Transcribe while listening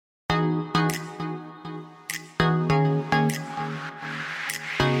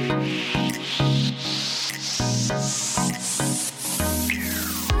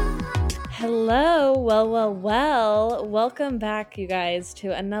Hello, well. Welcome back, you guys,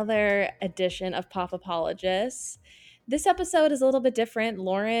 to another edition of Pop Apologists. This episode is a little bit different.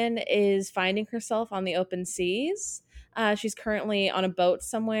 Lauren is finding herself on the open seas. She's currently on a boat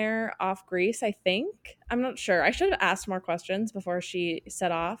somewhere off Greece, I think. I'm not sure. I should have asked more questions before she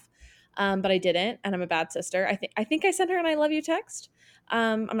set off, but I didn't, and I'm a bad sister. I think I sent her an "I love you" text.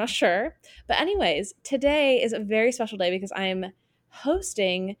 I'm not sure, but anyways, today is a very special day because I'm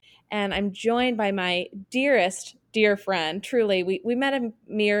hosting and I'm joined by my dear friend. Truly, we met a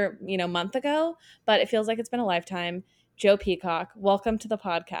mere month ago, but it feels like it's been a lifetime. Joe Peacock, welcome to the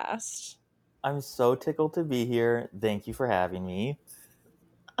podcast. I'm so tickled to be here. Thank you for having me.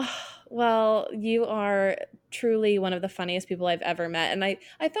 Well, you are truly one of the funniest people I've ever met. And I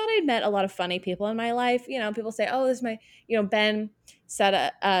thought I'd met a lot of funny people in my life. People say, oh, this is my, Ben set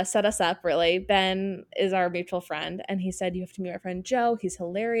us up, really. Ben is our mutual friend. And he said, you have to meet my friend Joe. He's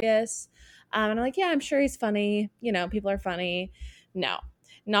hilarious. And I'm like, yeah, I'm sure he's funny. People are funny. No,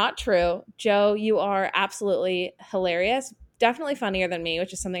 not true. Joe, you are absolutely hilarious. Definitely funnier than me,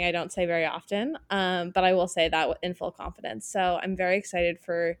 which is something I don't say very often. But I will say that in full confidence. So I'm very excited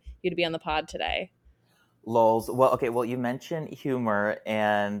for you to be on the pod today. Lols. Well, okay, you mentioned humor,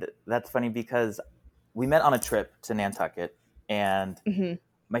 and that's funny because we met on a trip to Nantucket, and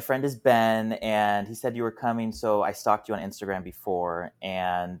my friend is Ben, and he said you were coming, so I stalked you on Instagram before,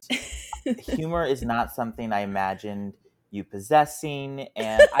 and humor is not something I imagined you possessing,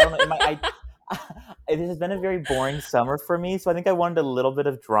 and I don't know, it has been a very boring summer for me, so I think I wanted a little bit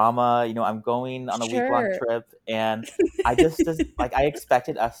of drama. I'm going on a week-long trip, and I I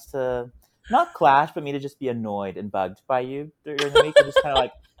expected us to not clash, but me to just be annoyed and bugged by you during the week, and just kind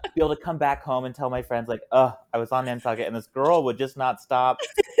of be able to come back home and tell my friends I was on Nantucket, and this girl would just not stop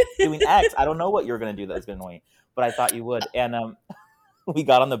doing X. I don't know what you were going to do that was going to annoy me, but I thought you would, and we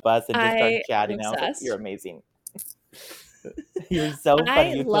got on the bus and just started chatting. And I was like, "You're amazing." You're so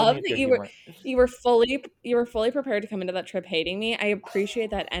funny. I love that you were fully prepared to come into that trip hating me. I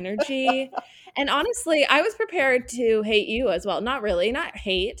appreciate that energy. And honestly, I was prepared to hate you as well. Not really, not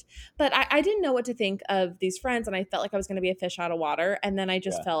hate, but I didn't know what to think of these friends, and I felt like I was going to be a fish out of water. And then I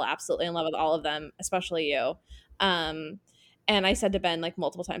just fell absolutely in love with all of them, especially you. And I said to Ben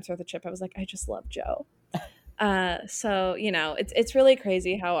multiple times throughout the trip, I was like, I just love Joe. So it's really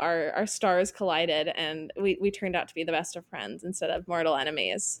crazy how our stars collided, and we turned out to be the best of friends instead of mortal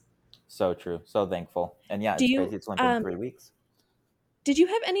enemies. So true. So thankful. And yeah, it's crazy. It's only been 3 weeks. Did you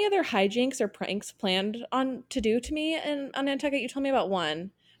have any other hijinks or pranks planned to do to me on Nantucket? You told me about one,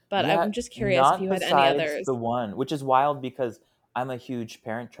 but I'm just curious if you had any others. The one, which is wild because I'm a huge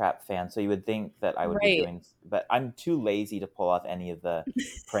Parent Trap fan, so you would think that I would be doing, but I'm too lazy to pull off any of the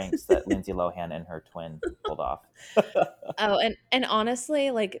pranks that Lindsay Lohan and her twin pulled off. Oh, and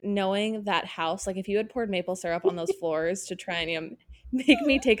honestly, knowing that house, if you had poured maple syrup on those floors to try and make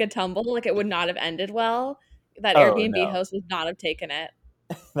me take a tumble, it would not have ended well. That Airbnb host would not have taken it.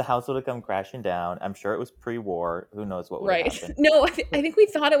 The house would have come crashing down. I'm sure it was pre-war. Who knows what would have happened? No, I think we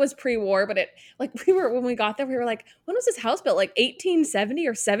thought it was pre-war, but when we got there, we were like, when was this house built? 1870 or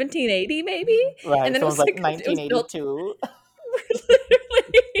 1780, maybe? Right. And then it was 1982.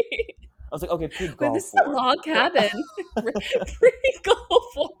 Literally. I was like, okay, pre-Gulf this is a log cabin.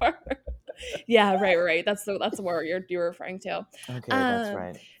 Pre-Gulf War. Yeah, right. That's the war you're referring to. Okay, that's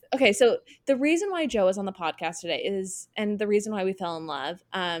right. Okay, so the reason why Joe is on the podcast today and the reason why we fell in love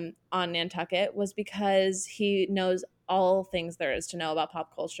on Nantucket was because he knows all things there is to know about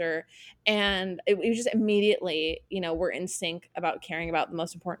pop culture, and we just immediately, we're in sync about caring about the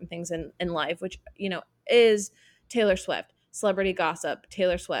most important things in life, which is Taylor Swift, celebrity gossip,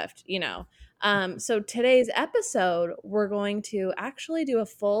 Taylor Swift. So today's episode, we're going to actually do a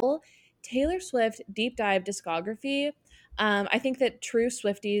full Taylor Swift deep dive discography. I think that true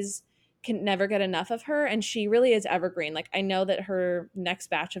Swifties can never get enough of her, and she really is evergreen. I know that her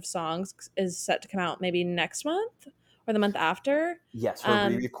next batch of songs is set to come out maybe next month or the month after. Yes, we're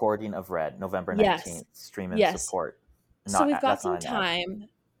re-recording of Red, November 19th. Stream and support. So we've got some time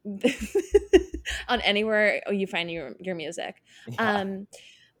on anywhere you find your music. Yeah.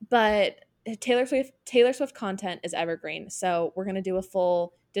 But Taylor Swift content is evergreen. So we're going to do a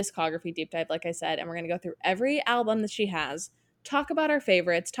full discography deep dive, like I said, and we're going to go through every album that she has, talk about our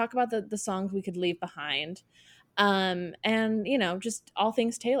favorites, talk about the songs we could leave behind, and just all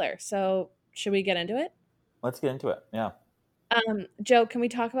things Taylor. So should we get into it? Let's get into it. Yeah. Joe, can we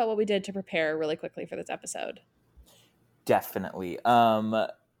talk about what we did to prepare really quickly for this episode? Definitely. I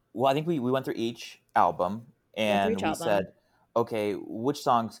think we went through each album and we said, okay, which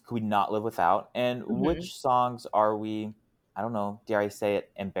songs could we not live without, and which songs are we I don't know, dare I say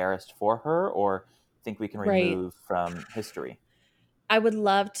it, embarrassed for her, or think we can Right. remove from history? I would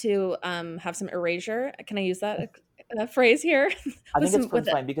love to have some erasure. Can I use that phrase here I with think it's some fun with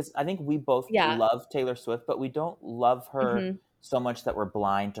it? fine because I think we both Yeah. love Taylor Swift, but we don't love her Hmm. so much that we're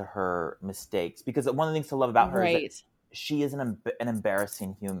blind to her mistakes. Because one of the things to love about her is that Right. she is an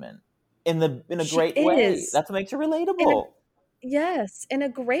embarrassing human in a She great way. is That's what makes her in a relatable. yes, in a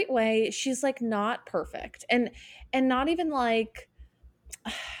great way. She's like not perfect, and not even like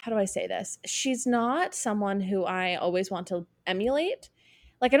how do I say this? She's not someone who I always want to emulate.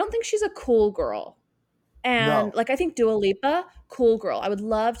 Like I don't think she's a cool girl. And No. like I think Dua Lipa, cool girl. I would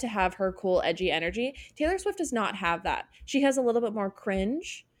love to have her cool edgy energy. Taylor Swift does not have that. She has a little bit more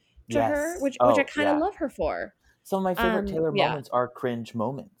cringe to her, Yes. which I Oh, kind of yeah. love her for. Some of my favorite Taylor Yeah, moments are cringe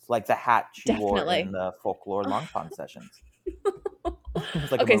moments, like the hat she wore in definitely. the folklore Long Pond sessions. It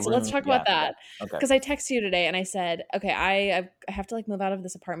was like a Okay, so let's maroon. talk Yeah, about yeah. that Okay. because I texted you today and I said, okay, I have to like move out of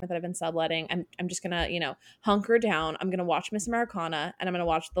this apartment that I've been subletting. I'm just gonna hunker down. I'm gonna watch Miss Americana and I'm gonna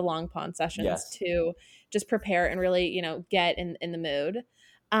watch the Long Pond sessions Yes. to just prepare and really get in the mood.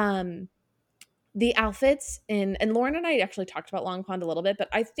 Um, the outfits in and Lauren and I actually talked about Long Pond a little bit, but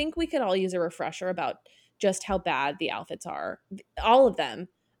I think we could all use a refresher about just how bad the outfits are, all of them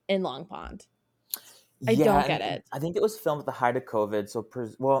in Long Pond. I Yeah, don't get and it. I think it was filmed at the height of COVID. So,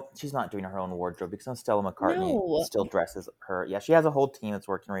 well, she's not doing her own wardrobe because Stella McCartney No, still dresses her. Yeah, she has a whole team that's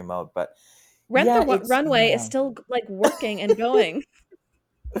working remote. But Rent the yeah, it's Runway is still like working and going.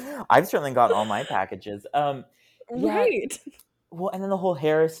 I've certainly gotten all my packages. Yeah, Right. well, and then the whole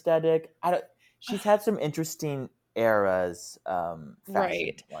hair aesthetic. I don't. She's had some interesting eras, fashion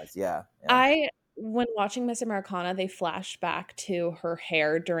Right. wise. Yeah, yeah. I when watching Miss Americana, they flashed back to her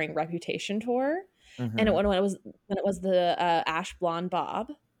hair during Reputation tour, and Hmm. when it was the ash blonde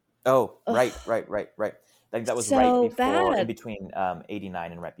bob. Oh, right, Ugh, right, right, right. I think that was right so before, in bad. between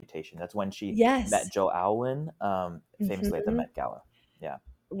 '89 and Reputation. That's when she met Yes. Joe Alwyn, famously at the Mhm. Met Gala. Yeah.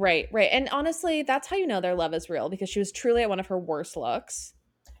 Right, right. And honestly, that's how you know their love is real because she was truly at one of her worst looks.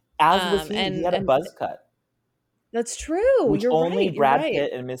 As was he. He had a And buzz cut, that's true. which You're only right. You're Brad right.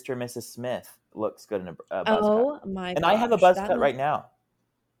 Pitt and Mr. and Mrs. Smith looks good in a buzz cut. Oh my And I have a gosh. buzz That cut look right now.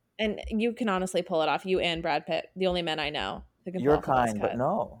 and you can honestly pull it off. You and Brad Pitt, the only men I know who can pull You're off a buzz kind, but cut.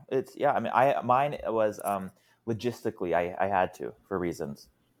 no, it's yeah. I mean, I mine was logistically, I had to for reasons,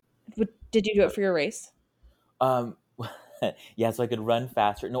 Did you do it but for your race? um, yeah, so I could run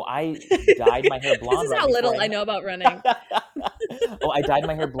faster. No, I dyed my hair This blonde is right how before little I I met. know about running. Oh, I dyed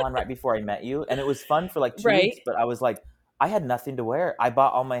my hair blonde right before I met you, and it was fun for like 2 weeks. Right. But I was like, I had nothing to wear. I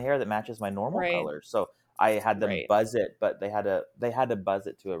bought all my hair that matches my normal Right. color, so I had them Right. buzz it, but they had to buzz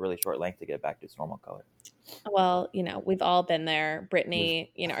it to a really short length to get it back to its normal color. Well, we've all been there. We've-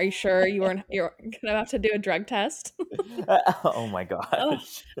 Brittany, are you sure you're gonna have to do a drug test? oh my Oh,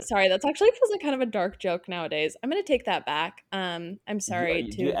 gosh! sorry. That's actually feels like kind of a dark joke nowadays. I'm gonna take that back. I'm sorry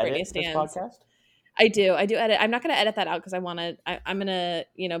Do you to Britney edit this stands. podcast? I do. I do edit. I'm not gonna edit that out because I'm gonna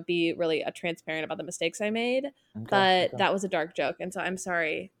be really transparent about the mistakes I made. Okay, But okay. that was a dark joke, and so I'm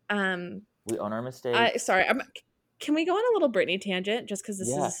sorry. We own our I mistakes. sorry. Can we go on a little Britney tangent just because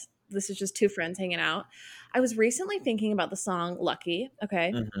Yeah. this is just two friends hanging out. I was recently thinking about the song Lucky,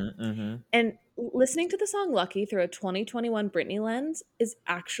 okay? Mm-hmm. Mm-hmm. And listening to the song Lucky through a 2021 Britney lens is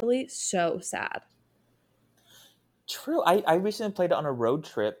actually so sad. True. I recently played it on a road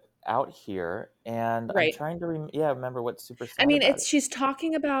trip out here, and I'm Right. trying to remember what's super I sad mean, about it's it. she's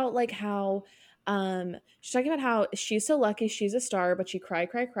talking about like how she's talking about how she's so lucky she's a star, but she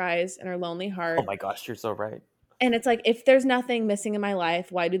cries in her lonely Oh heart. my gosh, you're so right. And it's like, if there's nothing missing in my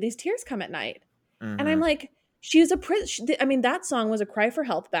life, why do these tears come at night? And I'm Mm-hmm. like, she's a I mean, that song was a cry for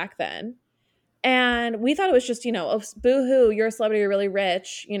help back then. And we thought it was just, oh, boo hoo, you're a celebrity, you're really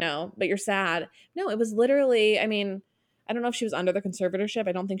rich, but you're sad. No, it was literally, I mean, I don't know if she was under the conservatorship.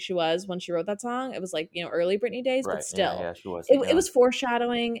 I don't think she was when she wrote that song. It was like, early Britney days, but Right. Yeah. still, Yeah. She wasn't it young. was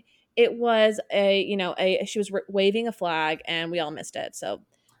foreshadowing. It was she was waving a flag and we all missed it. So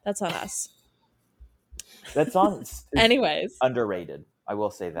that's on us. That song is Anyways. underrated. I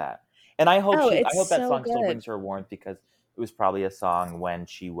will say that. And I hope Oh, I hope it's that so song still good. brings her warmth because it was probably a song when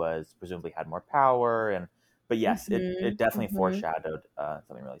she was presumably had more power and but yes, it Mhm, definitely mhm. foreshadowed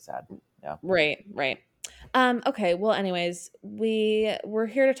something really sad. Yeah. Right, right. Okay, well, anyways, we're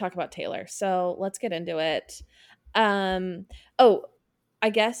here to talk about Taylor, so let's get into it. Um, oh, I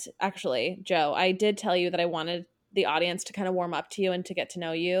guess actually, Joe, I did tell you that I wanted the audience to kind of warm up to you and to get to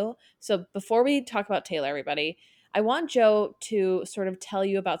know you. So before we talk about Taylor, everybody, I want Joe to sort of tell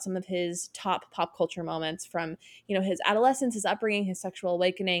you about some of his top pop culture moments from, his adolescence, his upbringing, his sexual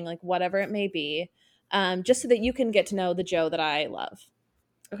awakening, like whatever it may be. just so that you can get to know the Joe that I love.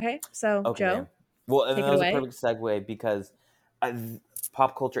 Okay, so Okay. Joe, Well, and take that it was a away. perfect segue because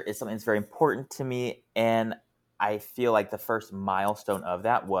pop culture is something that's very important to me, and I feel like the first milestone of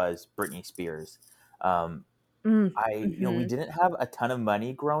that was Britney Spears. Um, Mm, we hmm. didn't have a ton of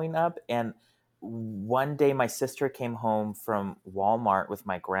money growing up, and one day my sister came home from Walmart with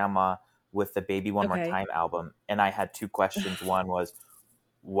my grandma with the Baby One More Okay. Time album, and I had two questions. One was,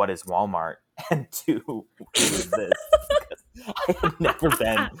 what is Walmart? And two, who is this? Because I had never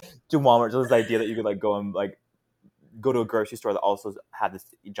been to Walmart. So this idea that you could like go and like go to a grocery store that also had this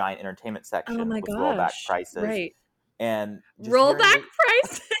giant entertainment Oh section my with rollback gosh. prices, Right. and just hearing Rollback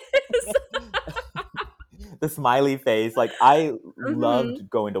this prices. the smiley face. Like I Hmm. loved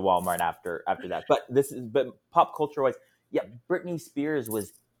going to Walmart after that. But pop culture wise, yeah, Britney Spears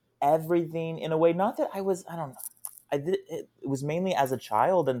was everything in a way. Not that I don't know. It was mainly as a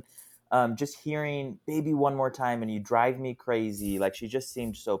child and just hearing "Baby One More Time" and "You Drive Me Crazy." Like she just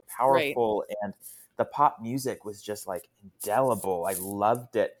seemed so Right. powerful, and the pop music was just like indelible. I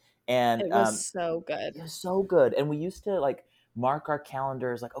loved it, and It was so it good. was so good. And we used to like mark our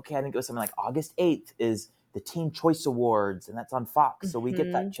calendars. Like, okay, I think it was something like August 8th is the Teen Choice Awards, and that's on Fox, so we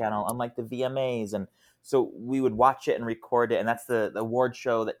get that Hmm. channel, unlike the VMAs. And so we would watch it and record it, and that's the award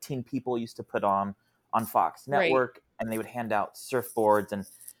show that Teen People used to put on Fox Right. Network, and they would hand out surfboards. And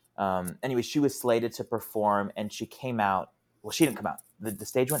anyway, she was slated to perform, and she came out. Well, she didn't come out. The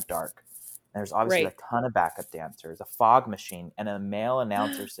stage went dark. And there's obviously a Right. ton of backup dancers, a fog machine, and a male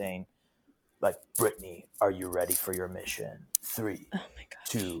announcer saying, like, Brittany, are you ready for your mission? Three, Oh my gosh.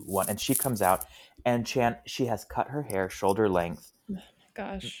 2, 1. And she comes out, and she has cut her hair shoulder length. Oh my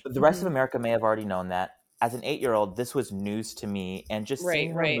gosh. The rest of Hmm. America may have already known that. As an 8-year old, this was news to me. And just Right.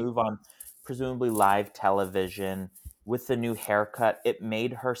 seeing her Right. move on presumably live television with the new haircut, it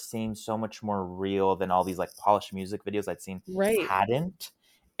made her seem so much more real than all these like polished music videos I'd seen Right. hadn't.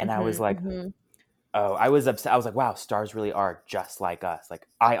 And I was Hmm. like, Hmm. oh, I was upset. I was like, wow, stars really are just like us. Like,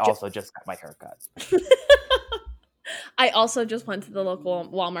 I also just got my haircut. I also just went to the local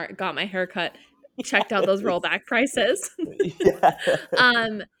Walmart, got my hair cut, checked out those Yes. rollback prices. Yeah.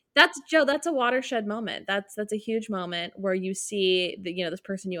 um that's Joe, that's a watershed moment. That's a huge moment where you see the, this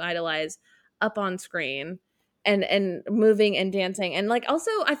person you idolize up on screen and moving and dancing. And like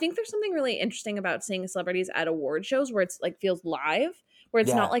also I think there's something really interesting about seeing celebrities at award shows where it's like feels live, where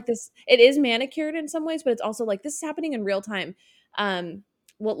it's not Yeah. like this, it is manicured in some ways, but it's also like this is happening in real time.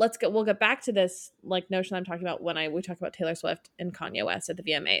 Well, we'll get back to this like notion I'm talking about when we talk about Taylor Swift and Kanye West at the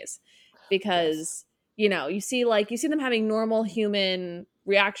VMAs, Yes. because you see them having normal human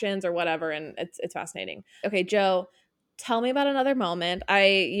reactions or whatever, and it's fascinating. Okay, Joe, tell me about another moment.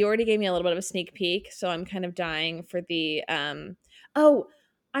 You already gave me a little bit of a sneak peek, so I'm kind of dying for the oh,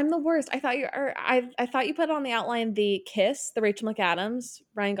 I'm the worst. I thought you put on the outline the kiss, the Rachel McAdams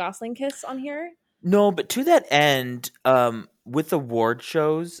Ryan Gosling kiss on here. No, but to that end, with award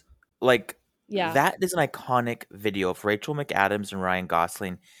shows, like Yeah. that is an iconic video of Rachel McAdams and Ryan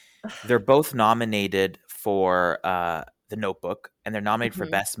Gosling. They're both nominated for The Notebook, and they're nominated for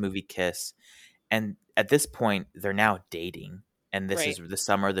Mhm. Best Movie Kiss. And at this point, they're now dating. And this is Right. the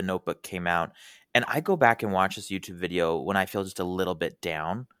summer The Notebook came out. And I go back and watch this YouTube video when I feel just a little bit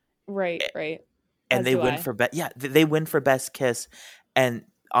down. Right, right. And As they do win I. for best. Yeah, they win for best kiss. And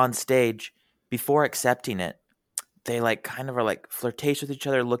on stage, before accepting it, they like kind of are like flirtatious with each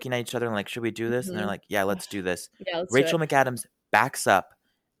other, looking at each other and like, should we do this? And they're Mhm. like, yeah, let's do this. Yeah, let's do Rachel it. McAdams backs up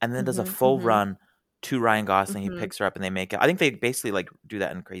and then does a Mhm, full mhm, run to Ryan Gosling. He mhm. picks her up and they make it. I think they basically like do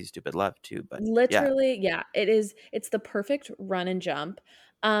that in Crazy Stupid Love too. But yeah, Literally, yeah, it's the perfect run and jump.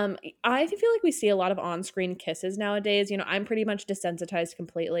 I feel like we see a lot of on-screen kisses nowadays. I'm pretty much desensitized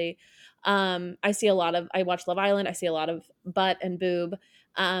completely. I watch Love Island, I see a lot of butt and boob.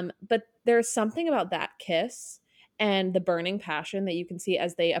 But there's something about that kiss and the burning passion that you can see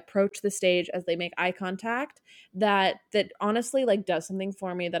as they approach the stage, as they make eye contact, that honestly like does something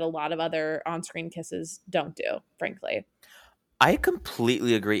for me that a lot of other on-screen kisses don't do, frankly. I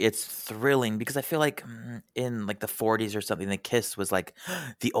completely agree. It's thrilling because I feel like in like the 40s or something, the kiss was like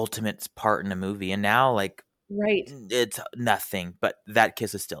the ultimate part in a movie. And now like Right. it's nothing, but that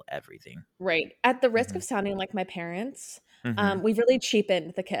kiss is still everything. Right. At the risk Hmm. of sounding like my parents, Hmm. we've really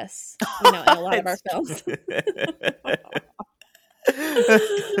cheapened the kiss, in a lot of our It's films.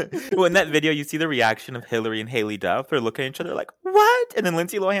 well, in that video, you see the reaction of Hillary and Haley Duff. They're looking at each other like, "What?" And then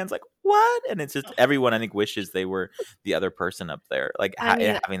Lindsay Lohan's like, "What?" And it's just everyone, I think, wishes they were the other person up there, like I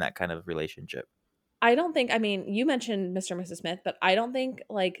mean, having that kind of relationship. you mentioned Mr. and Mrs. Smith, but I don't think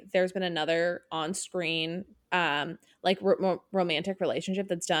like there's been another on-screen like romantic relationship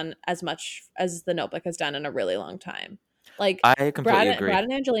that's done as much as The Notebook has done in a really long time. Like I completely agree. Brad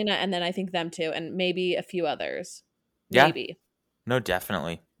and Angelina, and then I think them two, and maybe a few others. Yeah, Maybe. no,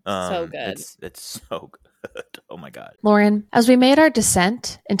 definitely. So good. It's so good. Oh my god. Lauren, as we made our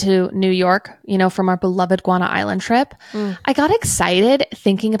descent into New York, from our beloved Guana Island trip, I got excited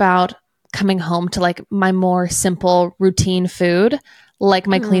thinking about coming home to like my more simple routine food, like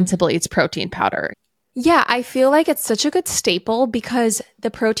my Clean Simple Eats protein powder. Yeah, I feel like it's such a good staple because the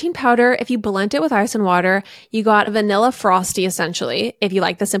protein powder, if you blend it with ice and water, you got a vanilla frosty essentially, if you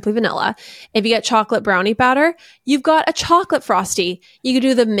like the Simply Vanilla. If you get chocolate brownie powder, you've got a chocolate frosty. You could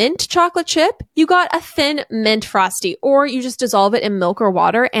do the mint chocolate chip, you got a thin mint frosty, or you just dissolve it in milk or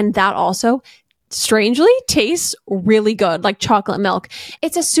water, and that also strangely tastes really good, like chocolate milk.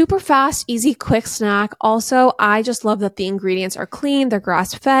 It's a super fast, easy, quick snack. Also, I just love that the ingredients are clean, they're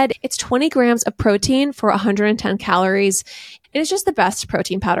grass fed. It's 20 grams of protein for 110 calories. It is just the best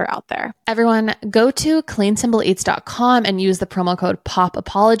protein powder out there. Everyone, go to cleansimpleeats.com and use the promo code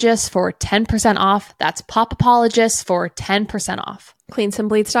POPAPOLOGIST for 10% off. That's POPAPOLOGIST for 10% off.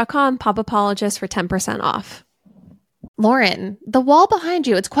 Cleansimpleeats.com, POPAPOLOGIST for 10% off. Lauren, the wall behind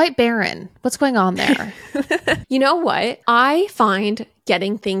you, it's quite barren. What's going on there? You know what? I find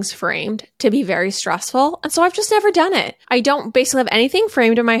getting things framed to be very stressful, and so I've just never done it. I don't basically have anything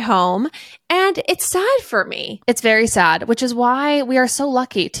framed in my home, and it's sad for me. It's very sad, which is why we are so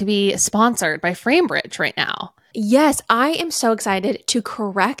lucky to be sponsored by FrameBridge right now. Yes, I am so excited to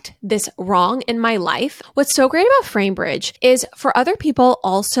correct this wrong in my life. What's so great about FrameBridge is for other people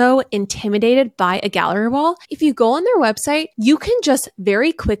also intimidated by a gallery wall, if you go on their website, you can just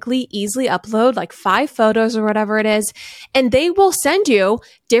very quickly, easily upload like 5 photos or whatever it is, and they will send you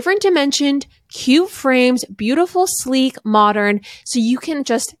different dimensioned, cute frames, beautiful, sleek, modern, so you can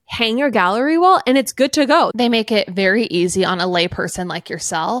just hang your gallery wall and it's good to go. They make it very easy on a layperson like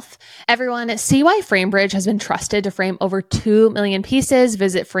yourself. Everyone, see why FrameBridge has been trusted to frame over 2 million pieces.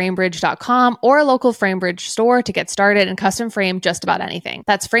 Visit framebridge.com or a local FrameBridge store to get started and custom frame just about anything.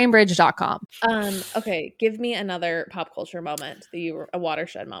 That's framebridge.com. Okay, give me another pop culture moment, a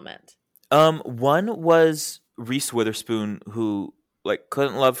watershed moment. One was Reese Witherspoon, who like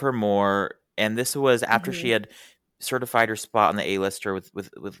couldn't love her more. And this was after she had certified her spot on the A-lister with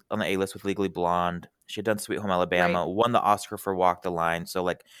on the A-list with Legally Blonde. She had done Sweet Home Alabama, won the Oscar for Walk the Line. So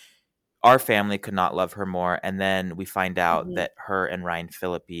like our family could not love her more. And then we find out that her and Ryan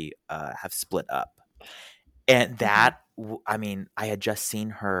Phillippe have split up. And that, I mean, I had just seen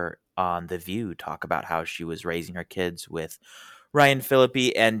her on The View talk about how she was raising her kids with Ryan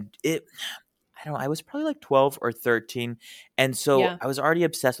Phillippe, and I don't know, I was probably like 12 or 13. And so I was already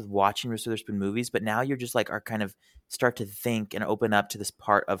obsessed with watching Reese Witherspoon movies, but now you're just like are kind of start to think and open up to this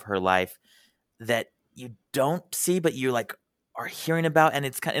part of her life that you don't see, but you like are hearing about. And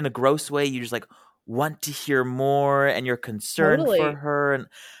it's kind of in a gross way. You just like want to hear more and you're concerned for her. And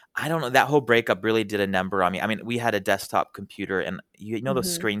I don't know, that whole breakup really did a number on me. I mean, we had a desktop computer and you know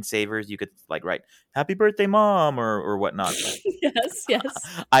those screensavers, you could like write happy birthday mom or whatnot. Yes.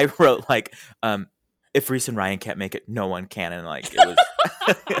 I wrote like, if Reese and Ryan can't make it, no one can. And like, it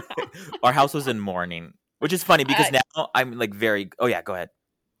was, our house was in mourning, which is funny because now I'm like oh yeah, go ahead.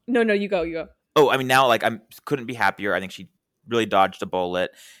 No, you go. Oh, I mean, now like couldn't be happier. I think she really dodged a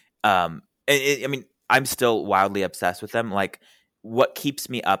bullet. I mean, I'm still wildly obsessed with them. Like, what keeps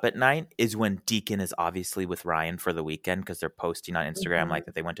me up at night is when Deacon is obviously with Ryan for the weekend because they're posting on Instagram like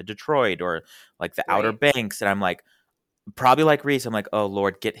that they went to Detroit or like the Outer Banks. And I'm like, probably like Reese, I'm like, oh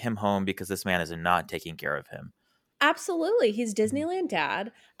Lord, get him home because this man is not taking care of him. Absolutely. He's Disneyland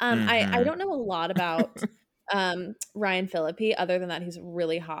dad. I don't know a lot about Ryan Phillippe other than that he's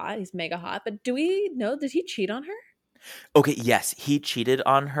really hot. He's mega hot. But do we know, did he cheat on her? Okay, yes, he cheated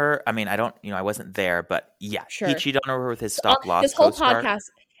on her. I mean, I don't, I wasn't there, but yeah, he cheated on her with his stop loss. This whole podcast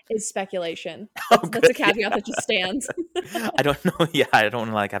is speculation. That's a caveat that just stands. I don't know. Yeah, I don't want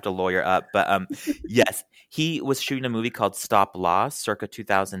to like have to lawyer up, but yes, he was shooting a movie called Stop Loss, circa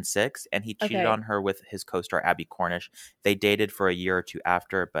 2006, and he cheated on her with his co-star Abby Cornish. They dated for a year or two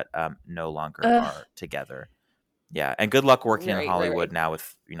after, but no longer are together. Yeah, and good luck working in Hollywood now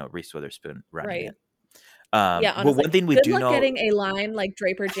with Reese Witherspoon running it. Yeah, honestly, but one thing we good do luck know, getting a line like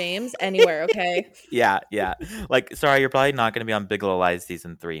Draper James anywhere, okay? yeah. Like, sorry, you're probably not going to be on Big Little Lies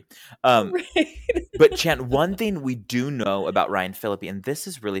season 3. But Chan, one thing we do know about Ryan Phillippe, and this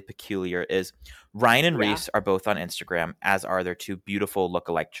is really peculiar, is Ryan and Reese are both on Instagram, as are their 2 beautiful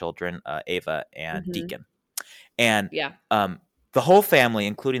lookalike children, Ava and Deacon. And the whole family,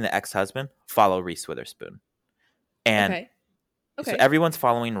 including the ex-husband, follow Reese Witherspoon. And so everyone's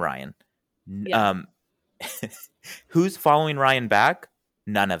following Ryan. Who's following Ryan back?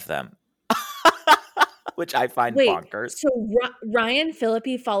 None of them. Which I find Wait, bonkers. so Ryan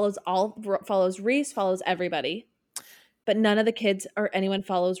Phillippe follows Reese, follows everybody, but none of the kids or anyone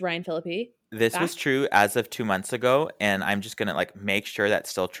follows Ryan Phillippe This was back? true as of 2 months ago, and I'm just gonna like make sure that's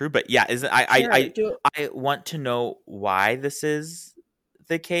still true. But yeah, Sure, do I want to know why this is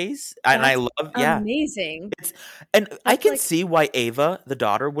the case, and I that's love amazing. it's and I That's can like, see why Ava, the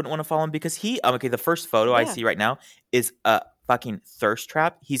daughter, wouldn't want to follow him because he okay, the first photo I yeah. see right now is a fucking thirst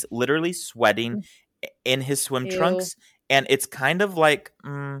trap. He's literally sweating in his swim Ew. trunks, and it's kind of like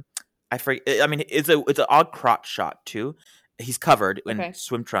I forget. I mean, it's an odd crotch shot too. He's covered in Okay.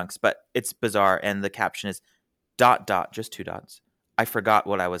 swim trunks, but it's bizarre, and the caption is dot dot just 2 dots. I forgot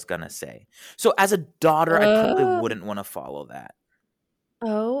what I was gonna say. So as a daughter, I probably wouldn't want to follow that.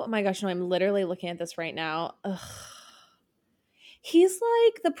 Oh my gosh, no, I'm literally looking at this right now. Ugh. He's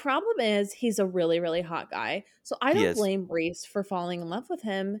like, the problem is he's a really, really hot guy. So I He don't is. blame Reese for falling in love with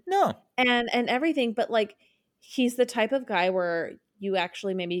him No. and everything, but like he's the type of guy where you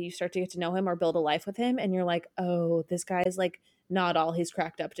actually maybe you start to get to know him or build a life with him and you're like, "Oh, this guy's like not all he's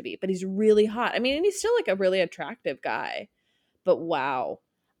cracked up to be, but he's really hot." I mean, and he's still like a really attractive guy. But wow.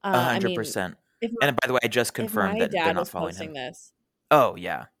 I mean, 100%. if my, And by the way, I just if confirmed my that they're dad not was following posting him. this, Oh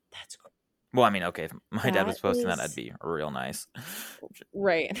yeah. that's Well, I mean, okay, if my dad was that posting that, that'd is be real nice.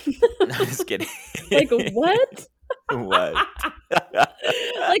 right. No, just kidding. Like what? What?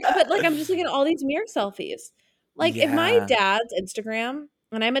 Like, but like I'm just looking at all these mirror selfies. Like if my Yeah. dad's Instagram,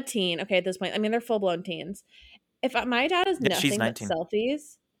 and I'm a teen, okay, at this point, I mean they're full blown teens. If my dad has Yeah, she's nothing but 19.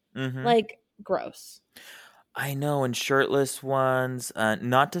 selfies, Mm-hmm. like gross. I know, and shirtless ones.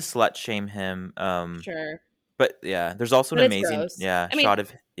 Not to slut shame him. Sure, But yeah, there's also an but it's amazing gross. I mean, shot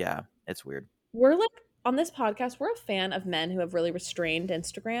of it's weird. we're like on this podcast, we're a fan of men who have really restrained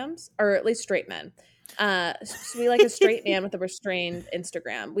Instagrams, or at least straight men. So we like a straight man with a restrained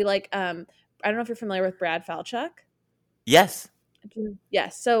Instagram. We like I don't know if you're familiar with Brad Falchuk. Yes.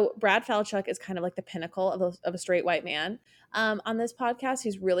 Yes. So Brad Falchuk is kind of like the pinnacle of a straight white man. On this podcast,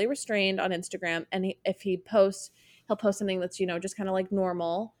 he's really restrained on Instagram, and if he posts, he'll post something that's just kind of like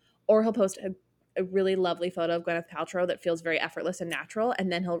normal, or he'll post a really lovely photo of Gwyneth Paltrow that feels very effortless and natural,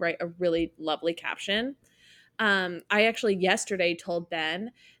 and then he'll write a really lovely caption. I actually yesterday told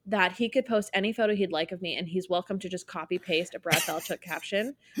Ben that he could post any photo he'd like of me, and he's welcome to just copy paste a Brad Falchuk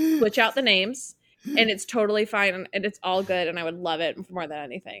caption, switch out the names, and it's totally fine and it's all good, and I would love it more than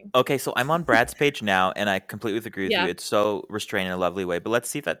anything. Okay, so I'm on Brad's page now, and I completely agree with Yeah. you. It's so restrained in a lovely way. But let's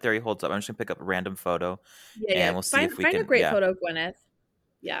see if that theory holds up. I'm just gonna pick up a random photo, and we'll see Find if we find can. a great Yeah. photo of Gwyneth.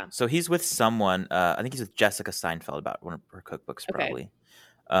 Yeah. So he's with someone. I think he's with Jessica Seinfeld about one of her cookbooks, Okay.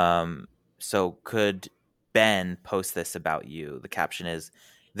 probably. So could Ben post this about you? The caption is,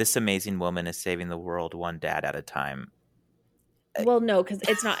 "This amazing woman is saving the world one dad at a time." Well, no, because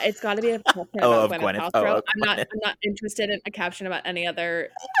it's not. It's got to be a caption Oh, about of Gwyneth Gwyneth. Paltrow. Oh, of I'm not. Gwyneth. I'm not interested in a caption about any other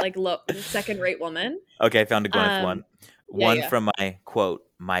like second-rate woman. Okay, I found a Gwyneth one. Yeah, One yeah. from my quote,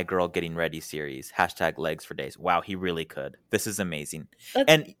 "My girl getting ready" series. #legs for days. Wow, he really could. This is amazing.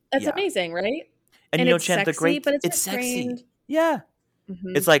 That's Yeah. amazing, right? And you know, it's Chant, the sexy, great. but it's sexy. restrained. Yeah.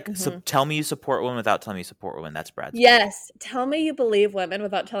 Mhm, It's like, mhm. tell me you support women without telling me you support women. That's Brad's. Yes, tell me you believe women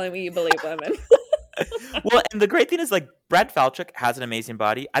without telling me you believe women. Well, and the great thing is, like, Brad Falchuk has an amazing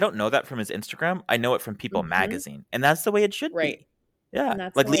body. I don't know that from his Instagram. I know it from People Mhm. magazine, and that's the way it should Right. be. Yeah, And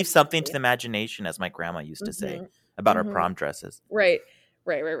that's like the way leave it should something be. to the imagination, as my grandma used to say Mhm, about our mhm. prom dresses. Right.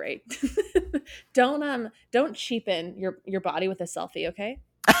 Don't cheapen your body with a selfie, okay?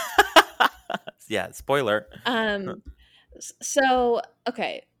 Yeah, spoiler. So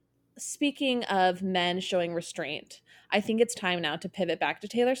okay. Speaking of men showing restraint, I think it's time now to pivot back to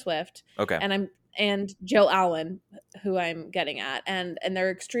Taylor Swift Okay. and Joe Alwyn, who I'm getting at, and their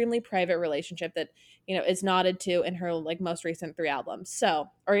extremely private relationship that is nodded to in her like most recent 3 albums. So,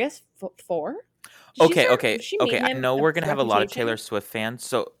 or I guess 4. Okay. Did she meet I him know at we're gonna have a lot of Reputation? Taylor Swift fans.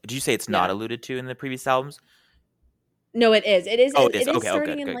 So, did you say it's not Yeah. alluded to in the previous albums? No, it is. It is. Oh, it is. It is Okay. Oh,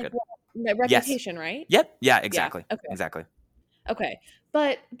 starting good. in Good. like Good. what, Reputation, right? Yep. Yeah. Exactly. Okay. Exactly. Okay.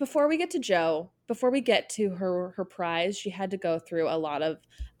 But before we get to Joe, before we get to her prize, she had to go through a lot of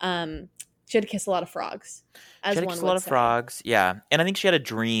she had to kiss a lot of frogs, as She had to one kiss a would lot of say. frogs. Yeah, and I think she had a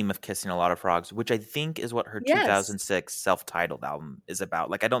dream of kissing a lot of frogs, which I think is what her Yes. 2006 self-titled album is about.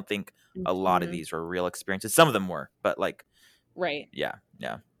 Like, I don't think a lot of Mhm. these were real experiences. Some of them were, but like, Right. yeah.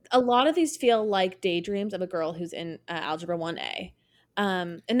 A lot of these feel like daydreams of a girl who's in Algebra 1A.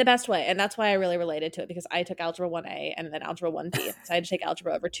 In the best way. And that's why I really related to it, because I took Algebra 1A and then Algebra 1B. So I had to take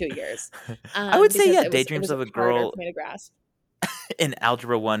algebra over 2 years. I would say, because yeah, it was daydreams of a harder girl. for me to grasp. in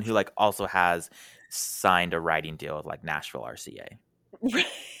Algebra 1 who like also has signed a writing deal with like Nashville RCA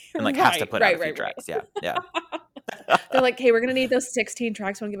and like has to put out a few tracks. Yeah. Yeah. They're like, hey, we're gonna need those 16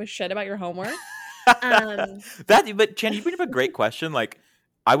 tracks. Won't give a shit about your homework. But Chan, you bring up a great question. Like,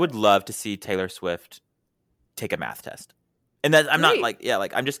 I would love to see Taylor Swift take a math test. And that I'm not Great. like, yeah,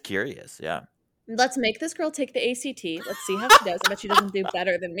 like I'm just curious. Yeah. Let's make this girl take the ACT. Let's see how she does. I bet she doesn't do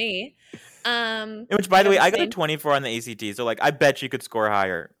better than me. Which, by the way, I got a 24 on the ACT, so like I bet she could score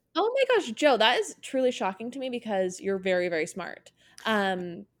higher. Oh my gosh, Joe, that is truly shocking to me because you're very, very smart.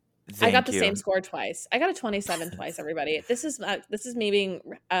 I got the same score twice. I got a 27 twice, everybody. This is me being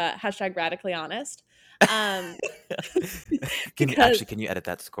hashtag radically honest. Can you edit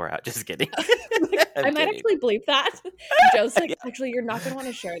that score out? Just kidding. I might actually bleep that. Joe's like, actually, you're not gonna want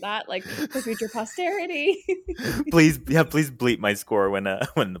to share that, like, for future posterity. please bleep my score when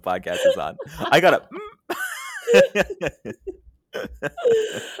the podcast is on. I got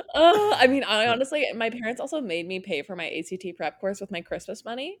I mean, I honestly, my parents also made me pay for my ACT prep course with my Christmas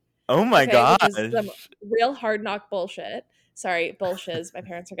money. Oh my gosh. Which is some real hard knock bullshit. Sorry, bullshiz. My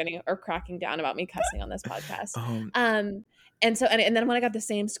parents are cracking down about me cussing on this podcast. And so and then when I got the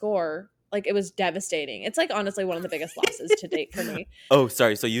same score, like it was devastating. It's like honestly one of the biggest losses to date for me. Oh,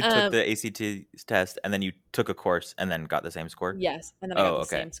 sorry. So you took the ACT test and then you took a course and then got the same score? Yes, and then I got the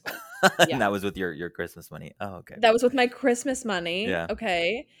same score. Yeah. And that was with your Christmas money. Oh, okay. That was with my Christmas money. Yeah.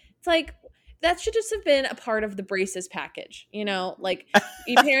 Okay. It's like that should just have been a part of the braces package, you know, like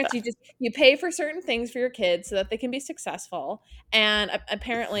you parents, you pay for certain things for your kids so that they can be successful. And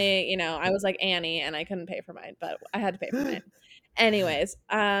apparently, you know, I was like Annie and I couldn't pay for mine, but I had to pay for mine. Anyways,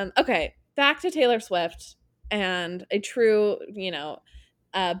 okay, back to Taylor Swift and a true, you know,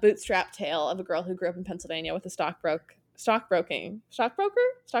 bootstrap tale of a girl who grew up in Pennsylvania with a stockbroker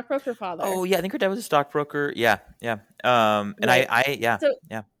father. Oh yeah, I think her dad was a stockbroker. Yeah. And right. Yeah.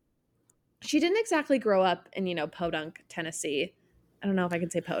 She didn't exactly grow up in, you know, Podunk, Tennessee. I don't know if I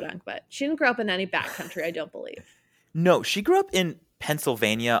can say Podunk, but she didn't grow up in any backcountry, I don't believe. No, she grew up in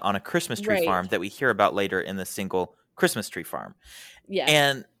Pennsylvania on a Christmas tree farm that we hear about later in the single Christmas Tree Farm. Yeah.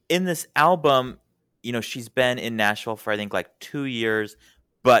 And in this album, you know, she's been in Nashville for I think like 2 years,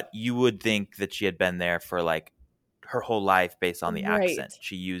 but you would think that she had been there for like her whole life based on the accent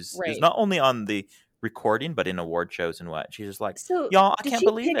she used. Is not only on the recording, but in award shows and what. She's just like, so y'all, I can't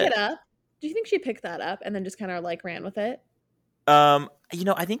believe it. Do you think she picked that up and then just kind of like ran with it? You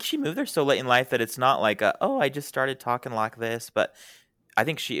know, I think she moved there so late in life that it's not like I just started talking like this, but I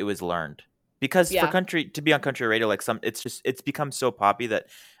think it was learned. Because for to be on country radio, like it's become so poppy that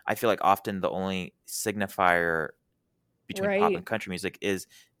I feel like often the only signifier between pop and country music is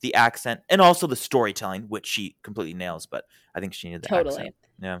the accent and also the storytelling, which she completely nails. But I think she needed the accent.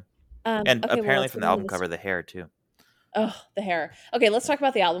 Yeah. And apparently from the album cover, the hair too. Oh, the hair. Okay, let's talk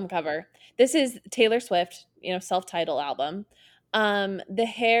about the album cover. This is Taylor Swift, you know, self-titled album. The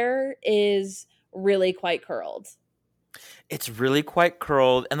hair is really quite curled. It's really quite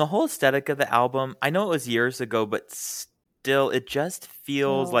curled, and the whole aesthetic of the album, I know it was years ago, but still, it just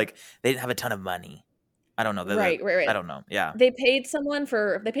feels like they didn't have a ton of money. I don't know. Right. I don't know. Yeah. They paid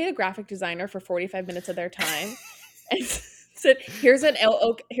a graphic designer for 45 minutes of their time. And said, here's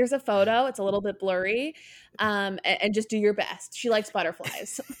a photo. It's a little bit blurry. And just do your best. She likes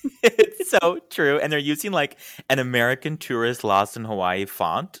butterflies. It's so true. And they're using like an American Tourist Lost in Hawaii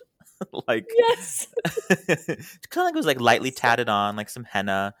font. Like, yes. It's kind of like it was like lightly tatted on, like some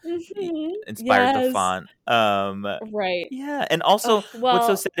henna inspired the font. Right. Yeah. And also what's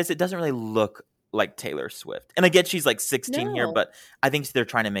so sad is it doesn't really look like Taylor Swift. And I get she's like 16 here, but I think they're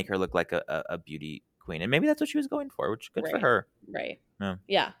trying to make her look like a beauty queen. And maybe that's what she was going for, which is good for her. Right.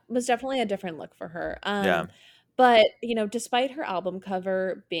 Yeah. It was definitely a different look for her. But, you know, despite her album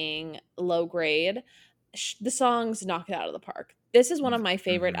cover being low grade, the songs knock it out of the park. This is one of my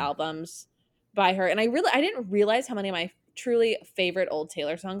favorite albums by her. And I didn't realize how many of my truly favorite old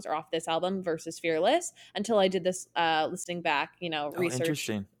Taylor songs are off this album versus Fearless until I did this listening back, you know,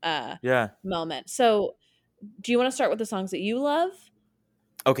 research moment. So do you want to start with the songs that you love?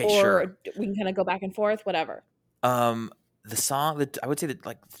 Okay, or we can kind of go back and forth, whatever. The song that I would say that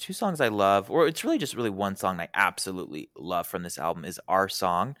like the two songs I love, or it's really just really one song I absolutely love from this album is Our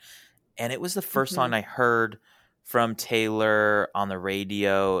Song. And it was the first song I heard from Taylor on the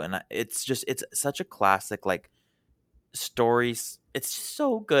radio. And it's such a classic, like stories. It's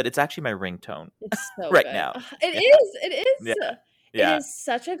so good. It's actually my ringtone. It's so right good. now. It is. Yeah. It is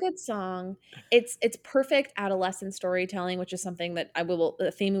such a good song. It's perfect adolescent storytelling, which is something that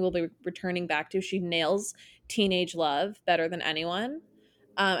the theme we will be returning back to. She nails teenage love better than anyone.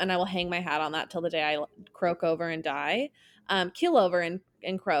 And I will hang my hat on that till the day I croak over and die. Keel Over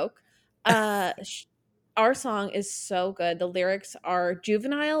and Croak. Our song is so good. The lyrics are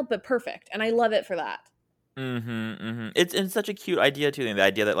juvenile but perfect, and I love it for that. It's such a cute idea too. The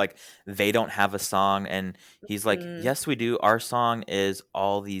idea that like they don't have a song, and he's like, Mm, "Yes, we do. Our song is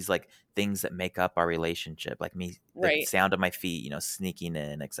all these like things that make up our relationship, like me, the right. sound of my feet, sneaking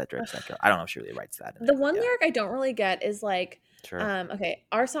in, etc., etc." I don't know if she really writes that in The there, but one yeah, lyric I don't really get is like, sure. okay,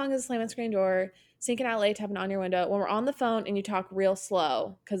 our song is slam and screen door, sinking out late, tapping on your window. When we're on the phone and you talk real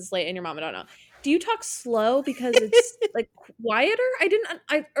slow because it's late and your mama don't know. Do you talk slow because it's like quieter?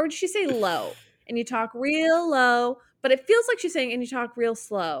 Or did she say low and you talk real low? But it feels like she's saying and you talk real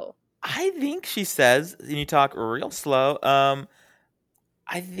slow. I think she says, and you talk real slow. I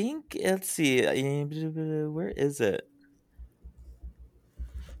think let's see, where is it?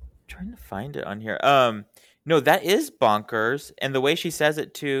 Trying to find it on here. No, that is bonkers, and the way she says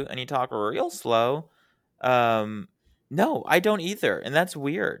it too, and you talk real slow. Um, no, I don't either, and that's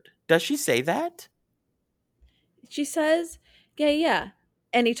weird. Does she say that? She says, yeah, yeah.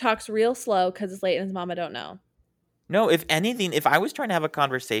 And he talks real slow because it's late and his mama don't know. No, if anything, if I was trying to have a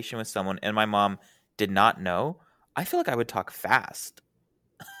conversation with someone and my mom did not know, I feel like I would talk fast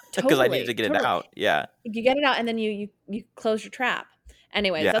because I needed to Totally, get it totally. out. Yeah, You get it out and then you close your trap.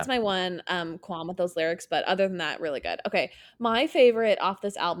 Anyways, yeah. that's my one qualm with those lyrics, but other than that, really good. Okay, my favorite off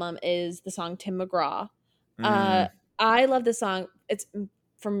this album is the song Tim McGraw. Uh, Mm, I love this song. It's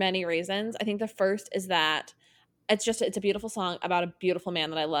for many reasons. I think the first is that it's a beautiful song about a beautiful man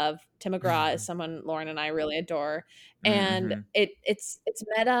that I love. Tim McGraw is someone Lauren and I really adore, and mm-hmm. it's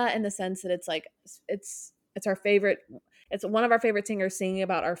meta in the sense that it's like it's our favorite. It's one of our favorite singers singing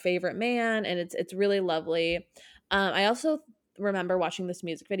about our favorite man, and it's really lovely. I also remember watching this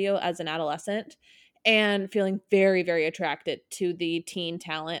music video as an adolescent and feeling very very attracted to the teen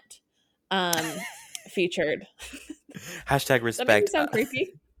talent featured. Hashtag Does that make me respect. sound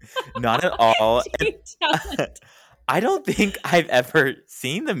creepy? Not at all. Teen talent. I don't think I've ever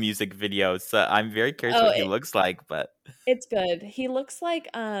seen the music video, so I'm very curious Oh, what he looks like. But it's good. He looks like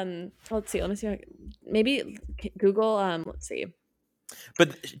let's see. Let me see. Maybe Google let's see.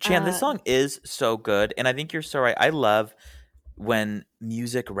 Chan, this Uh song is so good, and I think you're so right. I love when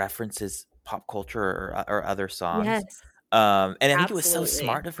music references pop culture or other songs. yes, And I think it was so absolutely.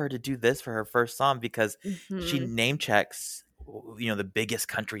 smart of her to do this for her first song because she Mhm. name checks, the biggest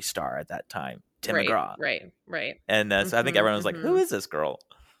country star at that time, Tim Right, McGraw, right, right. and so I think Mhm, everyone was like, "Who mhm. is this girl?"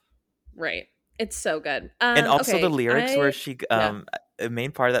 Right. It's so good. And also the Okay. lyrics where Yeah. a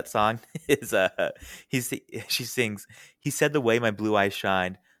main part of that song is she sings, "He said the way my blue eyes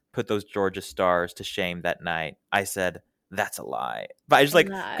shined put those Georgia stars to shame that night. I said that's a lie." But I just A like,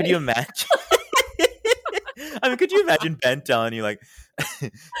 could you lie. imagine? I mean, could you imagine Ben telling you like,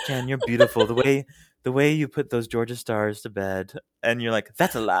 "Jen, you're beautiful. The way you put those Georgia stars to bed," and you're like,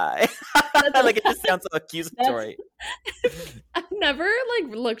 "That's a lie." That's a Like it just lie. sounds so That's accusatory. I've never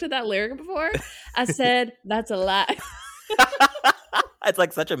like looked at that lyric before. I said that's a lie. It's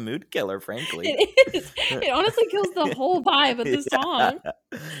like such a mood killer, frankly. It is. It honestly kills the whole vibe of the Yeah. song.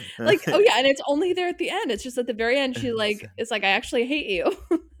 Like, oh yeah, and it's only there at the end. It's just at the very end she like it's like I actually hate you.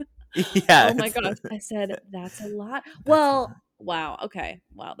 Yeah, Oh my gosh. I said that's a lot. that's a lot. Well, wow. Okay.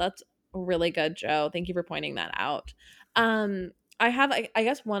 Wow, that's really good, Joe. Thank you for pointing that out. Um I have I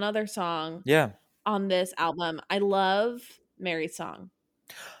guess one other song Yeah. on this album. I love Mary's song.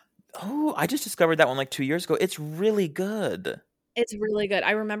 Oh, I just discovered that one like 2 years ago. It's really good. It's really good.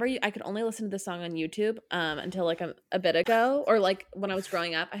 I remember I could only listen to this song on YouTube until like a bit ago, or like when I was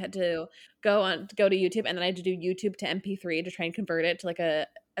growing up, I had to go to YouTube, and then I had to do YouTube to MP3 to try and convert it to like a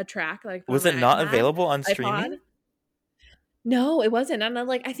track that I could put on Was it my not iPad, available on iPod. streaming? No, it wasn't. And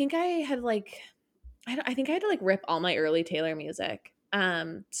I think I had like I think I had to like rip all my early Taylor music.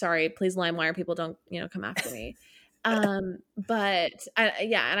 Sorry, please LimeWire people don't come after me. But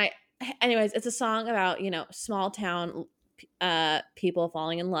yeah, and anyways, it's a song about small town people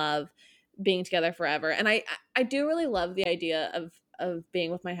falling in love, being together forever, and I do really love the idea of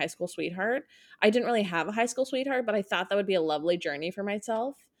being with my high school sweetheart. I didn't really have a high school sweetheart, but I thought that would be a lovely journey for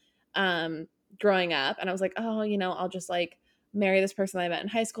myself. Um, Growing up, and I was like, oh, I'll just like marry this person that I met in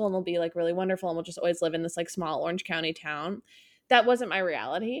high school and they'll be like really wonderful and we'll just always live in this like small Orange County town. That wasn't my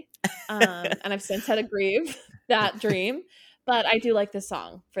reality. And I've since had to grieve that dream. But I do like this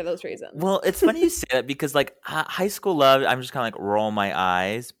song for those reasons. Well, it's funny you say that because like high school love, I'm just kind of like roll my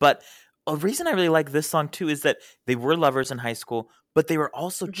eyes. But a reason I really like this song too is that they were lovers in high school, but they were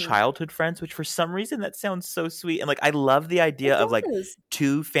also Hmm. childhood friends, which for some reason that sounds so sweet. And like I love the idea It of like does.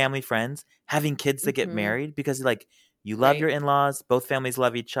 two family friends having kids that get Hmm. married because like you love Right. your in-laws, both families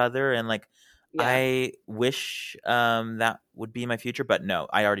love each other, and like Yeah. I wish that would be my future, but no,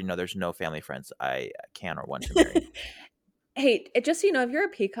 I already know there's no family friends I can or want to marry. Hey, just so you know, if you're a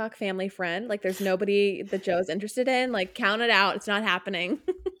Peacock family friend, like there's nobody that Joe's interested in, like count it out. It's not happening.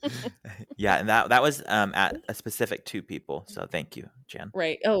 Yeah, and that was at a specific two people. So thank you, Jen.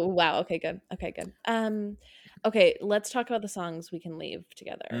 Right. Oh, wow. Okay, good. Okay, good. Okay, let's talk about the songs we can leave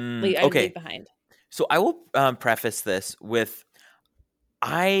together. Leave Okay, behind. so I will preface this with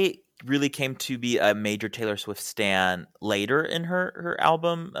I really came to be a major Taylor Swift stan later in her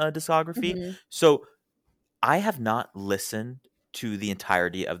album discography. Mhm. So I have not listened to the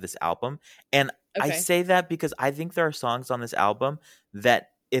entirety of this album. And I Okay. say that because I think there are songs on this album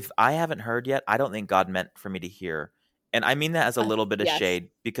that if I haven't heard yet, I don't think God meant for me to hear. And I mean that as a little bit of Yes. shade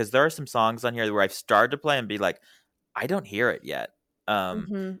because there are some songs on here where I've started to play and be like, I don't hear it yet.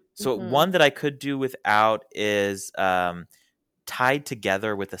 Mhm. So Mhm. one that I could do without is Tied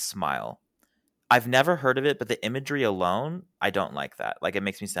Together with a Smile. I've never heard of it, but the imagery alone, I don't like that. Like it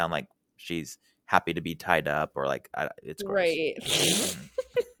makes me sound like she's happy to be tied up or like it's gross. Right. Mhm.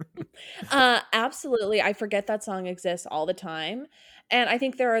 Absolutely. I forget that song exists all the time. And I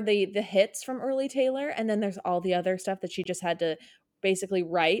think there are the hits from early Taylor, and then there's all the other stuff that she just had to basically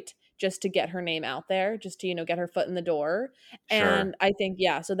write just to get her name out there, just to, get her foot in the door. Sure. And I think,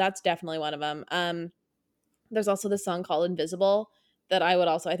 yeah, so that's definitely one of them. There's also this song called Invisible that I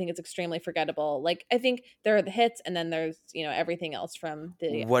think it's extremely forgettable. Like I think there are the hits and then there's, everything else from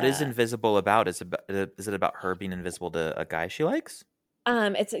the What is Invisible about? Is it about her being invisible to a guy she likes?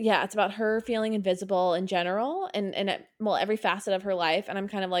 it's about her feeling invisible in general well, every facet of her life. And I'm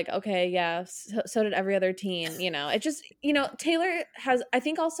kind of like, okay, yeah, so did every other teen, It just, Taylor has, I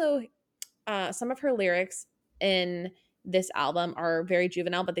think also some of her lyrics in this album are very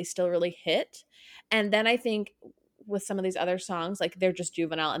juvenile, but they still really hit. And then I think with some of these other songs, like they're just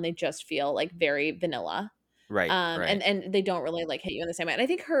juvenile and they just feel like very vanilla. Right, right. And they don't really like hit you in the same way. And I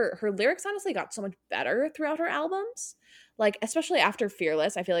think her lyrics honestly got so much better throughout her albums. Like especially after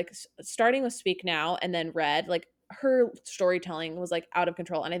Fearless, I feel like starting with Speak Now and then Red, like her storytelling was like out of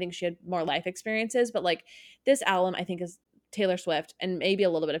control. And I think she had more life experiences. But like this album, I think is Taylor Swift and maybe a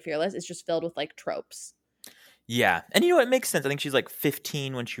little bit of Fearless is just filled with like tropes. Yeah. And it makes sense. I think she's like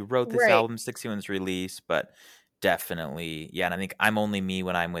 15 when she wrote this Right. album, 16 when it's released, but definitely, yeah. And I think I'm Only Me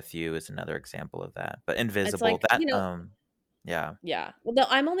When I'm With You is another example of that. But It's Invisible, like, yeah. yeah. Well, no,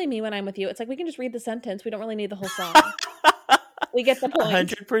 I'm only me when I'm with you. It's like we can just read the sentence. We don't really need the whole song. We get the point.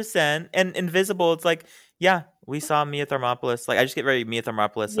 100%. And Invisible, it's like, yeah, we saw Mia Thermopolis. Like, I just get very Mia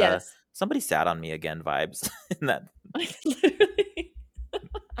Thermopolis, Yes. somebody sat on me again vibes in that. Literally.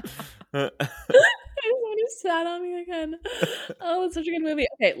 Somebody sat on me again. Oh, it's such a good movie.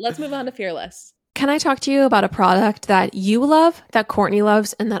 Okay, let's move on to Fearless. Can I talk to you about a product that you love, that Courtney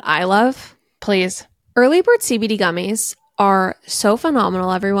loves, and that I love? Please. Early Bird CBD gummies are so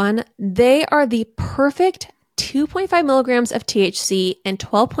phenomenal, everyone. They are the perfect 2.5 milligrams of THC and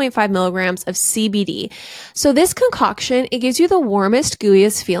 12.5 milligrams of CBD. So this concoction, it gives you the warmest,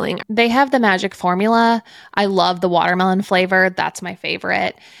 gooeyest feeling. They have the magic formula. I love the watermelon flavor. That's my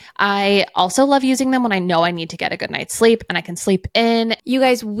favorite. I also love using them when I know I need to get a good night's sleep and I can sleep in. You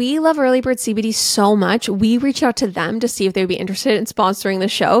guys, we love Early Bird CBD so much. We reached out to them to see if they would be interested in sponsoring the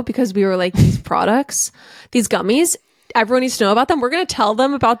show because we were like, these products, these gummies, everyone needs to know about them. We're going to tell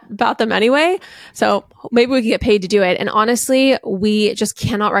them about them anyway. So maybe we can get paid to do it. And honestly, we just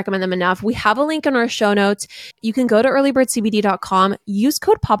cannot recommend them enough. We have a link in our show notes. You can go to earlybirdcbd.com, use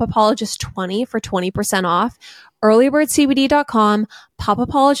code POPAPOLOGIST20 for 20% off. Earlybirdcbd.com,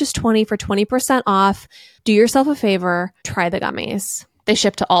 POPAPOLOGIST20 for 20% off. Do yourself a favor, try the gummies. They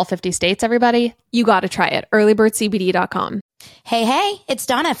ship to all 50 states, everybody. You got to try it. Earlybirdcbd.com. Hey, it's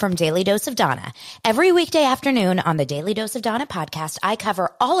Donna from Daily Dose of Donna. Every weekday afternoon on the Daily Dose of Donna podcast, I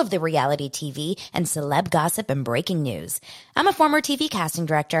cover all of the reality TV and celeb gossip and breaking news. I'm a former TV casting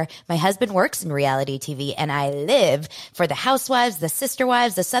director. My husband works in reality TV, and I live for the housewives, the sister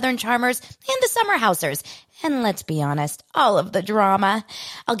wives, the Southern Charmers, and the summer housers. And let's be honest, all of the drama.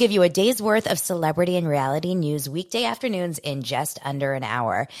 I'll give you a day's worth of celebrity and reality news weekday afternoons in just under an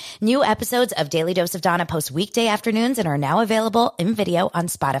hour. New episodes of Daily Dose of Donna post weekday afternoons and are now available in video on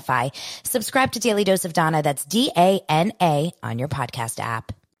Spotify. Subscribe to Daily Dose of Donna, that's DANA, on your podcast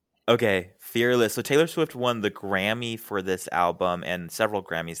app. Okay, Fearless. So Taylor Swift won the Grammy for this album and several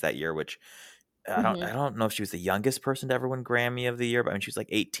Grammys that year, which I don't know if she was the youngest person to ever win Grammy of the year, but I mean she was like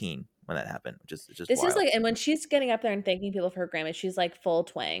 18 when that happened, which is just This wild. is like, and when she's getting up there and thanking people for her Grammy, she's like full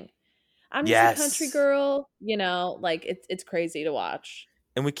twang. I'm just a country Yes. girl, like it's crazy to watch.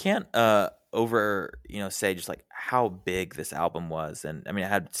 And we can't say just like how big this album was. And I mean, it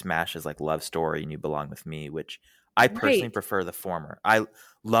had smashes like Love Story and You Belong With Me, which I personally Right. prefer the former. I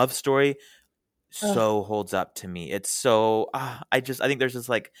Love Story Ugh. so holds up to me. It's so I think there's just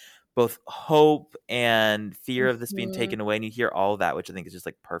like both hope and fear of this being Mhm. taken away, and you hear all of that, which I think is just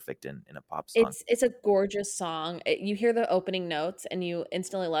like perfect in a pop song. It's a gorgeous song. You hear the opening notes and you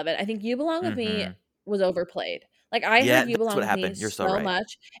instantly love it. I think You Belong With Me Mm-hmm. was overplayed. Like, I Yeah, heard You that's Belong what With Me happened. You're so so right.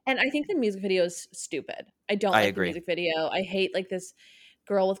 much, and I think the music video is stupid. I don't I like the agree. music video. I hate, like, this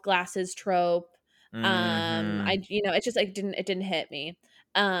girl with glasses trope. Mm-hmm. It just, like, it didn't hit me.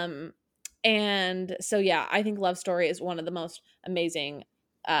 Um, and so, yeah, I think Love Story is one of the most amazing,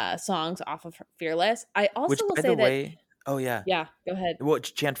 songs off of Fearless. I also Which, will by the say that. way, oh yeah. Yeah, go ahead. Well,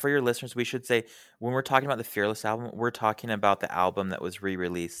 Chan, for your listeners, we should say when we're talking about the Fearless album, we're talking about the album that was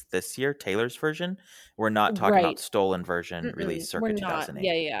re-released this year, Taylor's version. We're not talking about Right. stolen version Mm-mm, released we're circa not. 2008.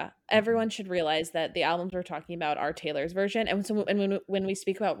 Yeah, yeah, yeah. Hmm. Everyone should realize that the albums we're talking about are Taylor's version, and when we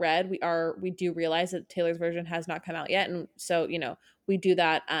speak about Red, we do realize that Taylor's version has not come out yet, and so we do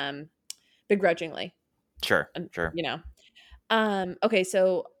that begrudgingly, Sure, and sure. okay,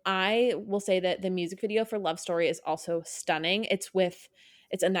 so I will say that the music video for Love Story is also stunning. It's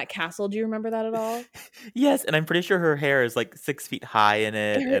in that castle. Do you remember that at all? Yes, and I'm pretty sure her hair is like 6 feet high in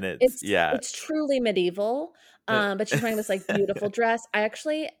it, and it's It's yeah. it's truly medieval, Uh, but she's wearing this, like, beautiful dress.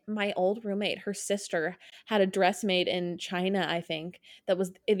 My old roommate, her sister had a dress made in China, I think, that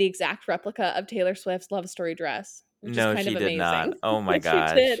was the exact replica of Taylor Swift's Love Story dress, which is no, kind she of did not. amazing. Oh my Yes, she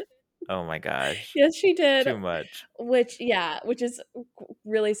did. gosh. Oh my gosh. Yes, she did, Too much. which is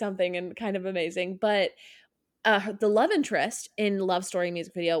really something and kind of amazing, but the love interest in Love Story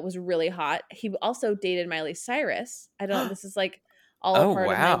music video was really hot. He also dated Miley Cyrus. I don't This is, like, all a Oh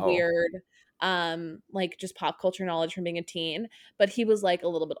part of my wow. weird, like, just pop culture knowledge from being a teen, but he was, like, a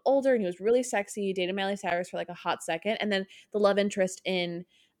little bit older, and he was really sexy. He dated Miley Cyrus for, like, a hot second, and then the love interest in,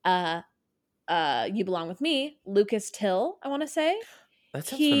 uh You Belong With Me, Lucas Till, I wanna say, That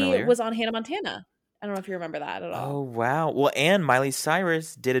sounds he familiar. was on Hannah Montana. I don't know if you remember that at Oh all. wow. Well, and Miley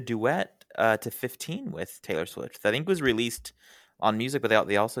Cyrus did a duet to 15 with Taylor Swift. I think it was released on music, but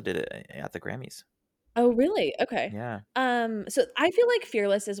they also did it at the Grammys. Oh, really? Okay. Yeah. So I feel like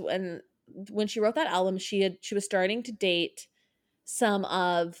Fearless is when she wrote that album, she was starting to date some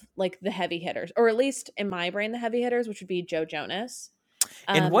of, like, the heavy hitters, or at least in my brain, the heavy hitters, which would be Joe Jonas,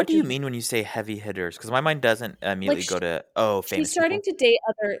 And what which do you is mean when you say heavy hitters? Because my mind doesn't like immediately go to, oh, she's famous starting people. to date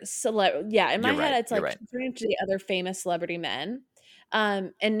other yeah, in my You're head right. it's You're like right. she's starting to date other famous celebrity men,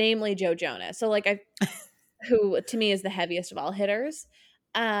 and namely Joe Jonas. So, like, I who to me is the heaviest of all hitters.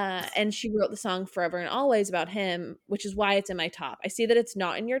 And she wrote the song Forever and Always about him, which is why it's in my top. I see that it's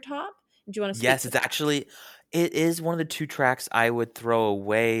not in your top. Do you want to speak Yes, to it's that? actually, it is one of the two tracks I would throw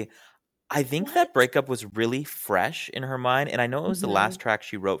away. I think that What? breakup was really fresh in her mind, and I know it was the Mhm. last track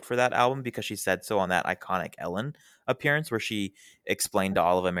she wrote for that album because she said so on that iconic Ellen appearance where she explained to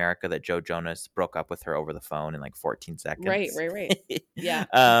all of America that Joe Jonas broke up with her over the phone in like 14 Right, seconds. right, right. Yeah.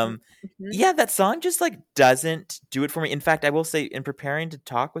 Mhm, um, mhm. yeah, that song just like doesn't do it for me. In fact, I will say, in preparing to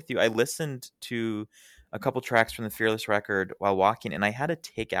talk with you, I listened to a couple tracks from the Fearless record while walking, and I had to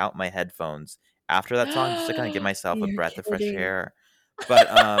take out my headphones after that song just to kind of give myself a You're breath of fresh kidding. air. But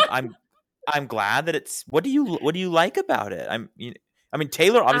I'm glad that it's. What do you like about it? I mean,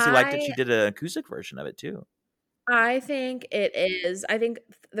 Taylor obviously liked it. I She did an acoustic version of it too. I think it is. I think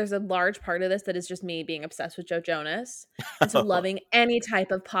there's a large part of this that is just me being obsessed with Joe Jonas, and so loving any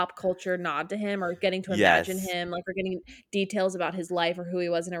type of pop culture nod to him, or getting to imagine Yes. him, like, or getting details about his life or who he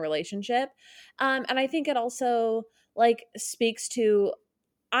was in a relationship. And I think it also, like, speaks to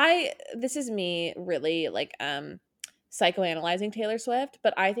I this is me really, like, psychoanalyzing Taylor Swift,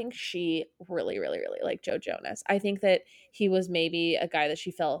 but I think she really, really, really liked Joe Jonas. I think that he was maybe a guy that she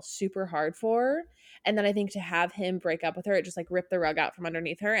fell super hard for, and then I think to have him break up with her, it just, like, ripped the rug out from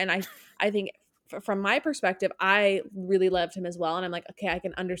underneath her. And I think from my perspective, I really loved him as well, and I'm like, okay, I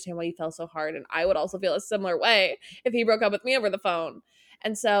can understand why you fell so hard, and I would also feel a similar way if he broke up with me over the phone.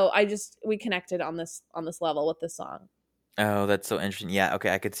 And so we connected on this level with this song. Oh, that's so interesting. Yeah.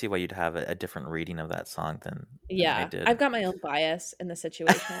 Okay, I could see why you'd have a different reading of that song than I Yeah, did, I've got my own bias in the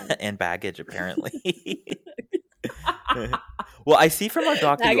situation. and baggage apparently. Well, I see from our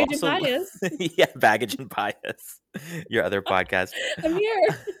doc that you Baggage and also, bias. yeah, baggage and bias. Your other podcast. I'm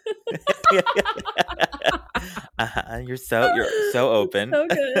here. You're so open. So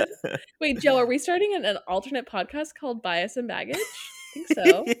good. Wait, Joe, are we starting an alternate podcast called Bias and Baggage? I think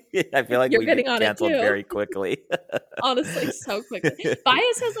so. I feel like You're we getting get on it canceled too. very quickly. Honestly, so quickly.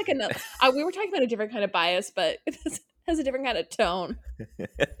 Bias has like we were talking about a different kind of bias, but it has a different kind of tone.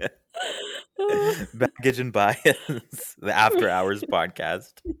 Baggage and Bias, the After Hours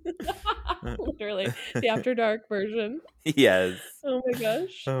podcast. Literally, the After Dark version. Yes. Oh my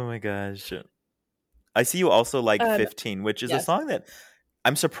gosh. Oh my gosh. I see you also like Um, 15, which is a yes. song that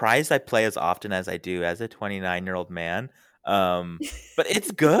I'm surprised I play as often as I do as a 29-year-old man. But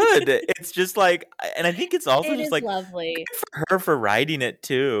it's good. It's just like, and I think it's also It just is like lovely. for her for writing it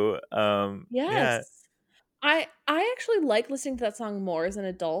too. Yeah, Yes. I actually like listening to that song more as an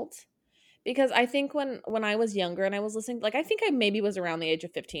adult because I think when I was younger and I was listening, like I think I maybe was around the age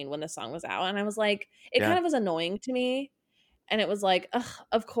of 15 when this song was out, and I was like, it kind yeah. of was annoying to me. And it was like, ugh,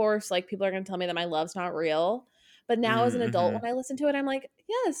 of course, like people are gonna tell me that my love's not real. But now as an adult, Mm-hmm. when I listen to it, I'm like,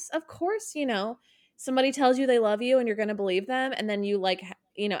 yes, of course, somebody tells you they love you and you're gonna believe them, and then you like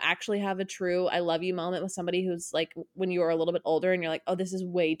actually have a true I love you moment with somebody who's like when you were a little bit older and you're like, oh, this is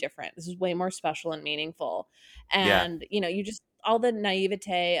way different. This is way more special and meaningful. Yeah. And you just all the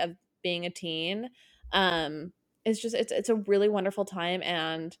naivete of being a teen, um, is just it's a really wonderful time,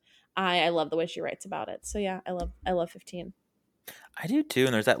 and I love the way she writes about it. So yeah, I love 15. I do too.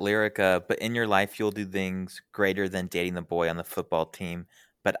 And there's that lyric, but in your life, you'll do things greater than dating the boy on the football team.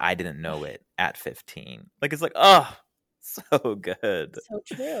 But I didn't know it at 15. Like, it's like, oh, so good. So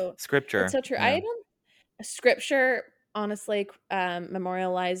true. It's Scripture. so true. Yeah. I don't scripture honestly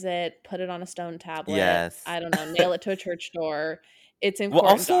memorialize it, put it on a stone tablet. Yes. I don't know, nail it to a church door. It's Well,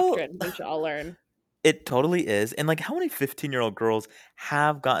 important also, doctrine we should all learn. it totally is. And like, how many 15-year-old girls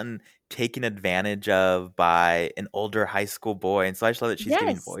have gotten taken advantage of by an older high school boy? And so I just love that she's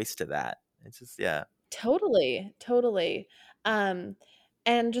giving Yes. voice to that. It's just, yeah. Totally, totally. And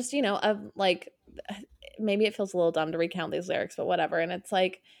just, of like maybe it feels a little dumb to recount these lyrics, but whatever. And it's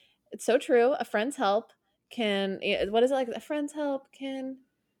like it's so true. A friend's help can what is it like? A friend's help can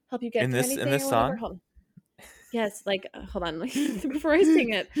help you get In through this anything or whatever. song? Hold on. Yes, like hold on. Before I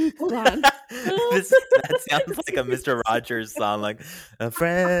sing it, hold on. That sounds like a Mr. Rogers song, like a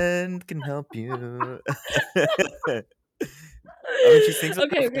friend can help you. I mean, she sings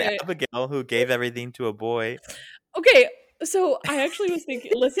about her friend Okay. Abigail who gave everything to a boy. Okay, so I actually was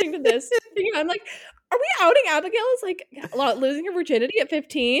thinking, listening to this, thinking, I'm like, are we outing Abigail as like losing her virginity at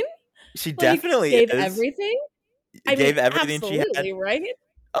 15? She Like, definitely gave is. everything? I mean, Gave everything she absolutely, had. right?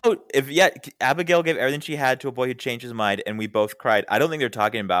 Oh, Abigail gave everything she had to a boy who changed his mind, and we both cried. I don't think they're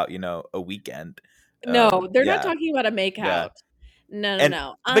talking about, a weekend. No, they're not Yeah, talking about a yeah. makeout. No, no, And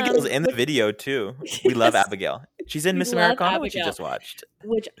no. Abigail's in the Which, video too. We love yes, Abigail. She's in we Miss love Americana, which you Abigail, just watched.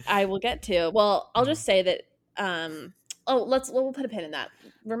 which I will get to. Well, I'll Mhm. just say that. We'll put a pin in that.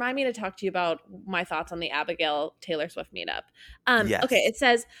 Remind me to talk to you about my thoughts on the Abigail Taylor Swift meetup. Okay, Yes. it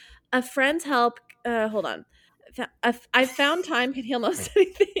says a friend's help. Hold on. I found time can heal most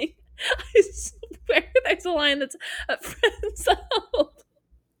anything. I swear there's a line that's a friend's help.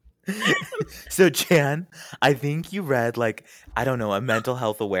 So, Jan, I think you read, like, I don't know, a mental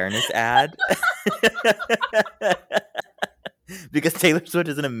health awareness ad. Because Taylor Swift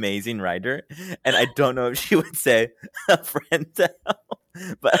is an amazing writer, and I don't know if she would say a friend to help.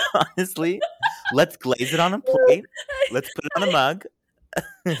 But honestly, let's glaze it on a plate. Let's put it on a mug.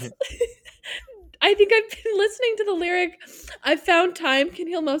 I think I've been listening to the lyric, I found time can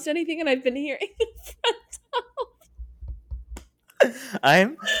heal most anything, and I've been hearing friend's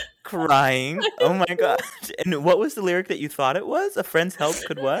I'm crying. Oh my gosh. And what was the lyric that you thought it was? A friend's help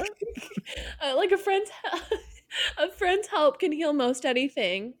could what? like a friend's help can heal most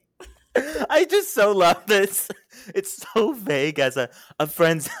anything. I just so love this. It's so vague as a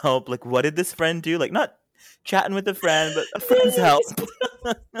friend's help. Like, what did this friend do? Like, not chatting with a friend, but a friend's help.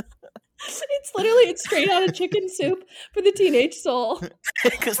 It's straight out of Chicken Soup for the teenage soul.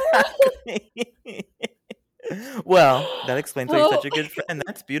 Exactly. Well, that explains why you're such a good friend.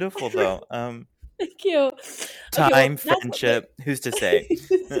 That's beautiful, though. Thank you. Time, friendship. Who's to say?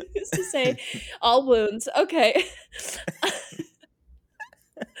 Who's to say? All wounds. Okay.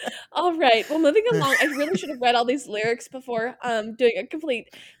 All right. Well, moving along, I really should have read all these lyrics before doing a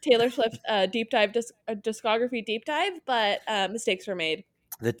complete Taylor Swift deep dive, discography deep dive, but mistakes were made.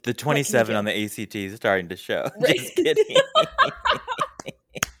 The 27 on the ACT is starting to show. Right. Just kidding.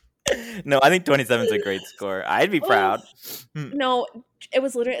 No, I think 27 is a great score. I'd be proud. No, it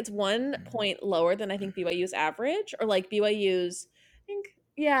was literally, it's 1 point lower than I think BYU's average, or like BYU's, I think,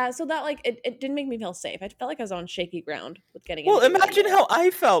 yeah. So that like, it didn't make me feel safe. I felt like I was on shaky ground with getting Well, into imagine BYU. how I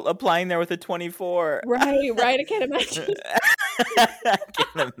felt applying there with a 24. Right. I can't imagine. I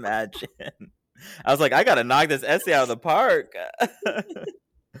can't imagine. I was like, I gotta knock this essay out of the park.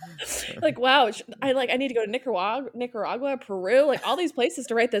 Like, wow, I need to go to Nicaragua, Peru, like all these places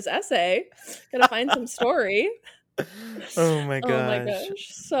to write this essay. Gotta find some story. Oh my Oh my gosh. gosh,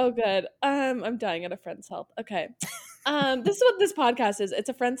 so good. I'm dying at a friend's help. Okay. This is what this podcast is. It's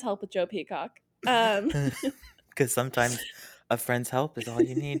a friend's help with Joe Peacock. Because sometimes a friend's help is all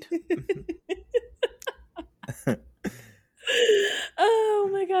you need. Oh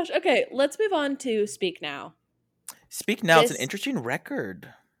my gosh. Okay, let's move on to Speak Now. Speak Now, it's an This interesting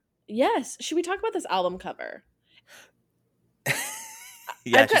record. Yes, should we talk about this album cover?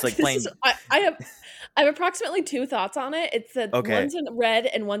 Yeah, she's like playing. I have approximately 2 thoughts on it. It's that Okay. one's in red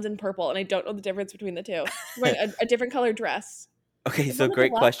and one's in purple, and I don't know the difference between the two. She's wearing a different colored dress. Okay, Is so one the great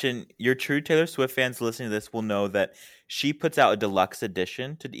deluxe? question. Your true Taylor Swift fans listening to this will know that she puts out a deluxe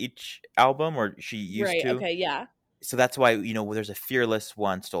edition to each album, or she used Right, to. okay, yeah. So that's why, there's a Fearless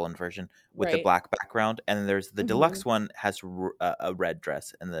one stolen version with the Right. black background, and then there's the deluxe one has a red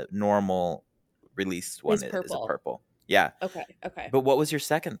dress, and the normal released one Is is a purple. purple. Yeah. Okay. But what was your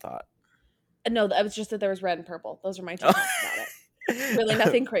second thought? No, that was just that there was red and purple. Those are my 2 thoughts about it. Really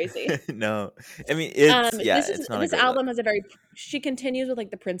nothing crazy. No. I mean, it's not a this great album look. has she continues with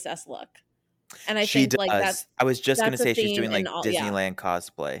like the princess look. And I She think like does. I was just going to that's a say she's theme doing like in all, Disneyland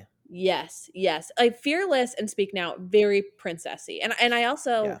cosplay. Yes. Like Fearless and Speak Now, very princessy. And I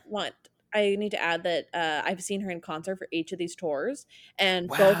also I need to add that I've seen her in concert for each of these tours, and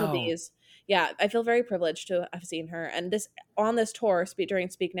both of Wow. these, I feel very privileged to have seen her. And on this tour, during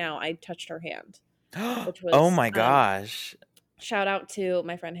Speak Now, I touched her hand, which was Oh my gosh. shout out to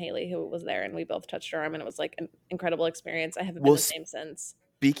my friend Haley who was there, and we both touched her arm, and it was like an incredible experience. I haven't been Well, the same since.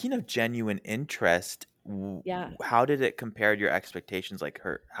 speaking of genuine interest, how did it compare to your expectations? Like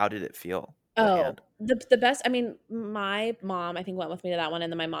how did it feel? The hand? The best. I mean, my mom, I think, went with me to that one,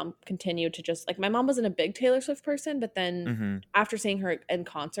 and then my mom continued to just like, my mom wasn't a big Taylor Swift person, but then after seeing her in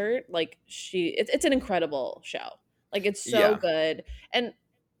concert, like it's an incredible show. Like it's so good. And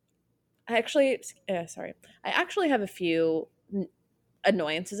I actually have a few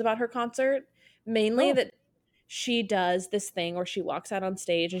annoyances about her concert, mainly that she does this thing where she walks out on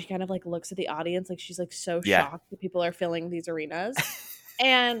stage and she kind of like looks at the audience like she's like so shocked that people are filling these arenas.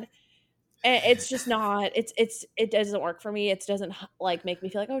 And it's just not, it doesn't work for me. It doesn't like make me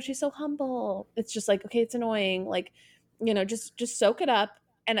feel like, oh, she's so humble. It's just like, okay, it's annoying. Like, just soak it up.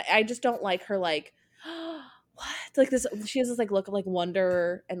 And I just don't like her, like, what? Like this, she has this like look of like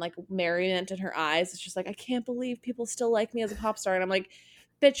wonder and like merriment in her eyes. It's just like, I can't believe people still like me as a pop star. And I'm like,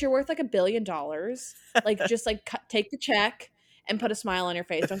 bitch, you're worth like $1 billion. Like, just like take the check and put a smile on your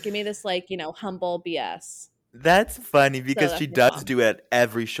face. Don't give me this like, humble BS. That's funny because that's she my does mom. do it at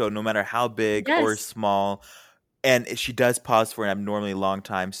every show, no matter how big or small. And she does pause for an abnormally long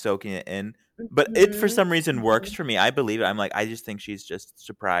time soaking it in. But it, for some reason, works for me. I believe it. I'm like, I just think she's just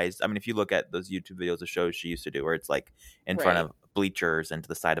surprised. I mean, if you look at those YouTube videos of shows she used to do where it's like in front of bleachers and to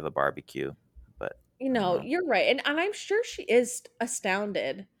the side of a barbecue. But you're right. And I'm sure she is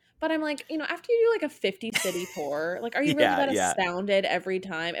astounded. But I'm like, after you do like a 50-city tour, like, are you really that astounded every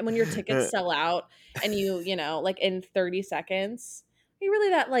time? And when your tickets sell out and you like in 30 seconds, are you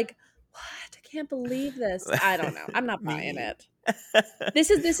really that like, what? I can't believe this. I don't know. I'm not buying it. This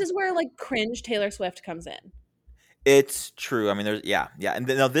is where like cringe Taylor Swift comes in. It's true. I mean, there's and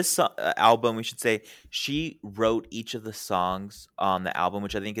now this album, we should say, she wrote each of the songs on the album,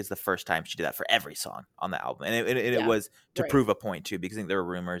 which I think is the first time she did that for every song on the album, and it was to prove a point too, because I think there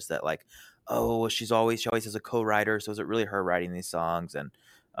were rumors that like, oh, she always has a co-writer, so is it really her writing these songs? And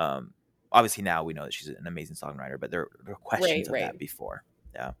obviously now we know that she's an amazing songwriter, but there were questions of that before,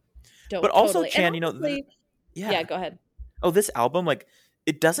 but also Chan, go ahead. Oh, this album, like,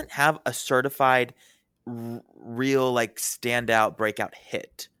 it doesn't have a certified real like standout breakout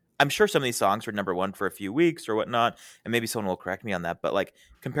hit. I'm sure some of these songs were number one for a few weeks or whatnot, and maybe someone will correct me on that, but like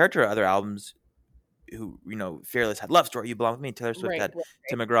compared to her other albums, who Fearless had Love Story, You Belong With Me, Taylor Swift had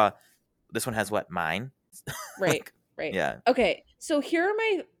Tim McGraw, this one has Mine. Right. Yeah. Okay, so here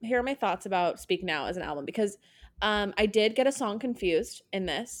are my thoughts about Speak Now as an album, because I did get a song confused in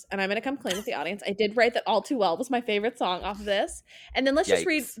this, and I'm going to come clean with the audience. I did write that All Too Well was my favorite song off of this. And then let's just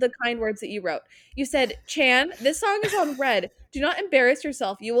read the kind words that you wrote. You said, Chan, this song is on red. Do not embarrass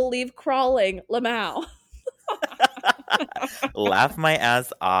yourself. You will leave crawling, Lamau. Laugh my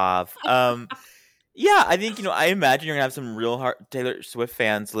ass off. Yeah, I think, I imagine you're going to have some real hard Taylor Swift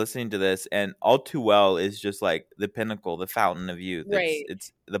fans listening to this, and All Too Well is just like the pinnacle, the fountain of youth. Right.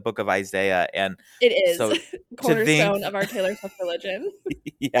 It's the book of Isaiah. And it is so cornerstone of our Taylor Swift religion.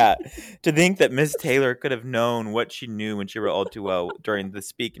 Yeah. To think that Miss Taylor could have known what she knew when she wrote All Too Well during the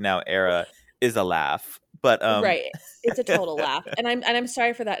Speak Now era is a laugh. But right. It's a total laugh. And I'm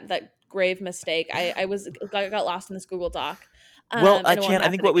sorry for that grave mistake. I got lost in this Google Doc. Well, Chan, I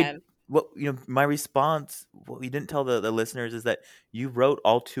think what my response, what you didn't tell the listeners, is that you wrote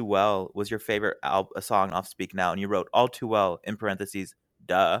 "All Too Well" was your favorite a song off Speak Now, and you wrote "All Too Well" in parentheses,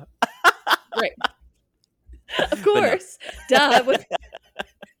 duh. Right. Of But no, course. Duh.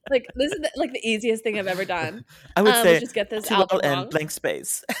 Like, this is like the easiest thing I've ever done. I would Was say just get "All this Too Well" album and wrong. blank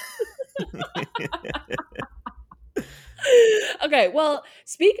space. Okay, well,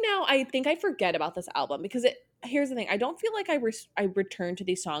 Speak Now, I think I forget about this album because here's the thing. I don't feel like I return to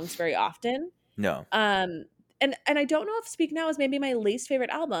these songs very often. No, And I don't know if Speak Now is maybe my least favorite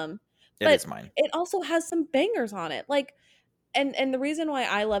album, it but is mine. it also has some bangers on it. Like, and the reason why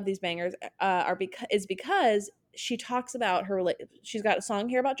I love these bangers is because she talks about she's got a song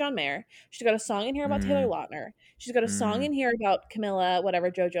here about John Mayer. She's got a song in here about Taylor Mm, Lautner. She's got a song mm. in here about Camilla, whatever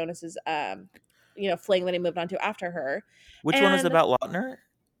Joe Jonas's fling that he moved on to after her. Which one was And about Lautner?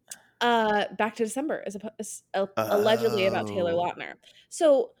 Back to December is allegedly about Taylor Oh, Lautner.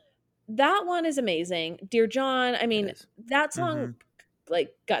 So that one is amazing. Dear John, I it mean, is. that Mm-hmm. song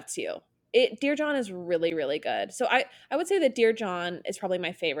like guts you. Dear John is really, really good. So I would say that Dear John is probably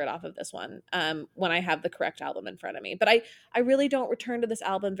my favorite off of this one. When I have the correct album in front of me. But I really don't return to this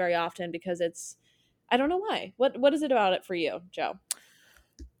album very often because I don't know why. What is it about it for you, Joe?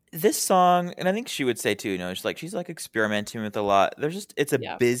 This song, and I think she would say too, she's like experimenting with a lot. It's a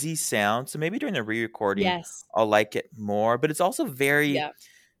Yeah. busy sound, so maybe during the re-recording Yes. I'll like it more, but it's also very Yeah.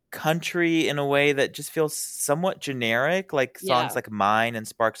 country in a way that just feels somewhat generic, like songs Yeah. like Mine and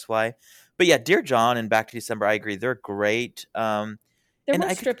Sparks Fly. But yeah, Dear John and Back to December, I agree, they're great. They're more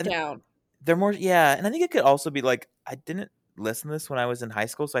stripped down. They're more, yeah, and I think it could also be like I didn't listen to this when I was in high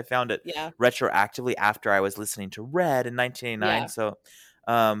school, so I found it Yeah. retroactively after I was listening to Red in 1989. Yeah. So,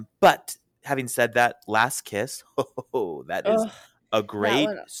 but having said that, Last Kiss, oh, that is Ugh, a that great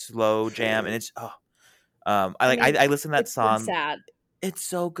one. slow jam, and it's I mean, I listen to that it's good song. sad. It's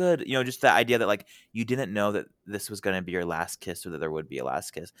so good, just the idea that like you didn't know that this was going to be your last kiss or that there would be a last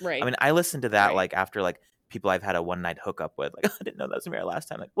kiss. I Right. mean, I listened to that Right. like after like people I've had a one night hookup with, like I didn't know that was gonna be our last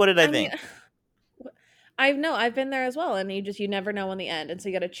time. Like, what did I I mean, think? I've been there as well, and you never know in the end, and so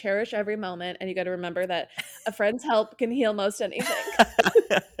you got to cherish every moment, and you got to remember that a friend's help can heal most anything.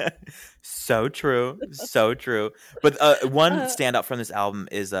 So true, so true. But one Uh, standout from this album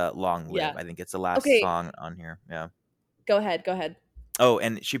is "Long Live." yeah. I think it's the last Okay, song on here. Yeah. go ahead. Go ahead. Oh,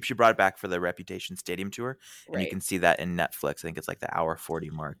 and she brought it back for the Reputation Stadium tour, and you Right. can see that in Netflix. I think it's like the hour 40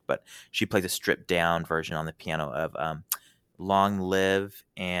 mark. But she plays a stripped down version on the piano of "Long Live"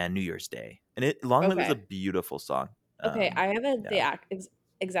 and "New Year's Day," and "Long Live" is a Okay. beautiful song. Okay. I have the Yeah.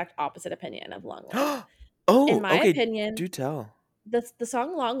 exact opposite opinion of Long Live. In Oh, my okay. opinion, Do tell. the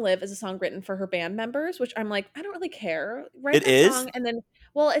song Long Live is a song written for her band members, which I'm like, I don't really care. Write It that is. song, and then,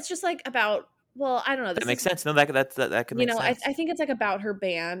 well, it's just like about, well, I don't know. That This makes is, sense. No, that could make sense. I think it's like about her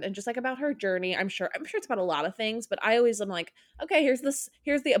band and just like about her journey. I'm sure it's about a lot of things, but I always am like, okay, here's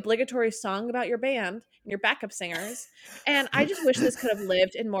the obligatory song about your band and your backup singers. And I just wish this could have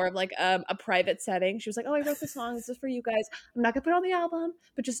lived in more of like a private setting. She was like, oh, I wrote this song. This is for you guys. I'm not gonna put it on the album,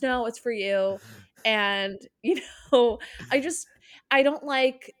 but just know it's for you. And know, I don't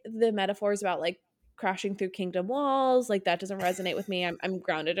like the metaphors about like crashing through kingdom walls. Like that doesn't resonate with me. I'm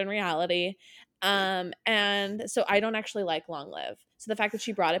grounded in reality. And so I don't actually like Long Live. So the fact that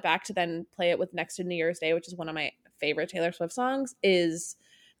she brought it back to then play it with Next to New Year's Day, which is one of my favorite Taylor Swift songs,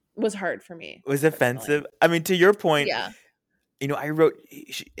 was hard for me Was personally. offensive. I mean, to your point, Yeah. I wrote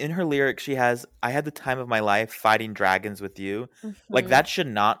in her lyrics, she has, "I had the time of my life fighting dragons with you." Like Mhm. that should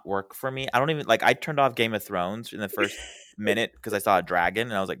not work for me. I don't even like. I turned off Game of Thrones in the first minute because I saw a dragon,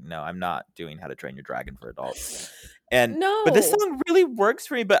 and I was like, "No, I'm not doing How to Train Your Dragon for adults." But this No. song really works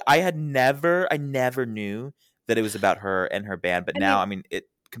for me. But I never knew that it was about her and her band. But I now, mean, I mean, it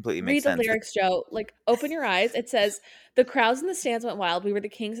completely makes read the sense. lyrics, Joe. Like, open your eyes. It says, "The crowds in the stands went wild. We were the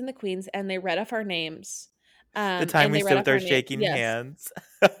kings and the queens, and they read off our names." The time And we they read stood with off our our name. shaking Yes. hands.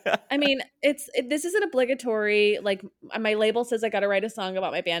 I mean, this is an obligatory, like, my label says I got to write a song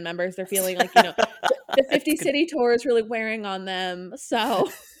about my band members. They're feeling like, the 50 city tour is really wearing on them. So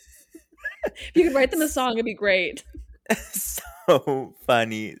if you could write them a song, it'd be great. So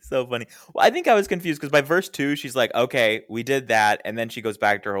funny, so funny. Well, I think I was confused because by verse 2 she's like, okay, we did that, and then she goes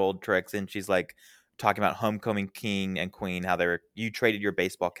back to her old tricks and she's like talking about homecoming king and queen, how you traded your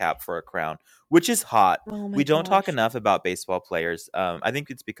baseball cap for a crown, which is hot. Oh my We don't talk gosh. enough about baseball players. I think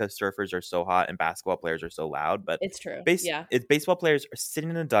it's because surfers are so hot and basketball players are so loud, but It's true. Yeah. baseball players are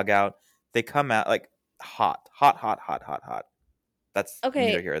sitting in the dugout. They come out like hot, hot, hot, hot, hot, hot. That's neither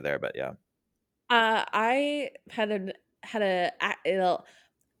Okay. here or there, but yeah. I had a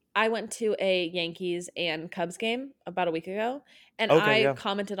I went to a Yankees and Cubs game about a week ago, and Okay, I yeah.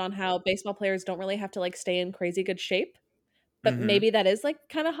 commented on how baseball players don't really have to like stay in crazy good shape. But Mm-hmm. maybe that is like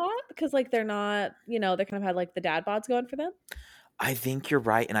kind of hot because like they're not, they kind of had like the dad bods going for them. I think you're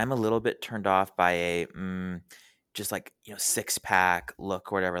right, and I'm a little bit turned off by a just like six pack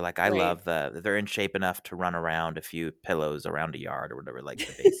look or whatever. Like I Right. love they're in shape enough to run around a few pillows around a yard or whatever, like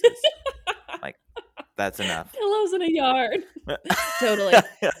the bases. Like that's enough. Pillows in a yard. Totally.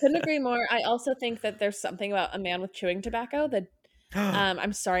 Couldn't agree more. I also think that there's something about a man with chewing tobacco that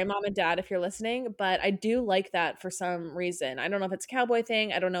I'm sorry, mom and dad, if you're listening, but I do like that for some reason. I don't know if it's a cowboy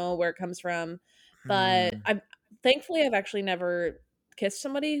thing. I don't know where it comes from, but Hmm. I've actually never kissed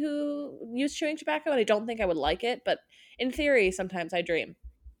somebody who used chewing tobacco, and I don't think I would like it. But in theory, sometimes I dream.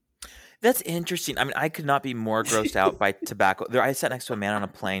 That's interesting. I mean, I could not be more grossed out by tobacco. There, I sat next to a man on a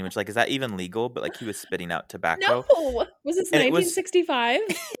plane, which, like, is that even legal? But like, he was spitting out tobacco, No, was this and it was 1965?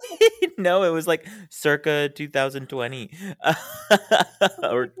 no, it was like circa 2020 Oh my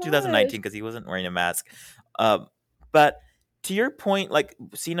or gosh. 2019 because he wasn't wearing a mask. Um, but to your point, like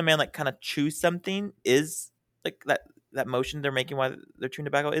seeing a man like kind of chew something is like that motion they're making while they're chewing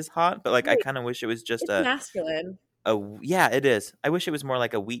tobacco is hot. But like, I Right. kind of wish it was just It's masculine. yeah, it is. I wish it was more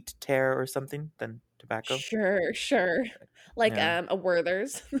like a wheat tear or something than tobacco. Sure, sure. Like Yeah, a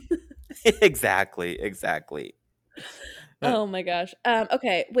Werther's. exactly. Oh my gosh.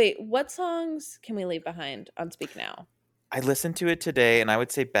 Okay, wait, what songs can we leave behind on Speak Now? I listened to it today, and I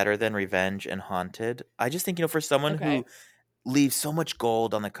would say better than Revenge and Haunted. I just think, for someone Okay, who leaves so much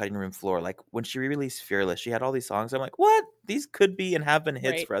gold on the cutting room floor, like when she re-released Fearless, she had all these songs. I'm like, what? These could be and have been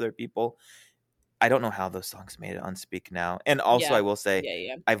hits right. for other people. I don't know how those songs made it on Speak Now. And also, I Yeah. will say, Yeah,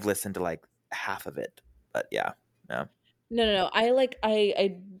 yeah. I've listened to like half of it, but yeah, yeah. No, no, no.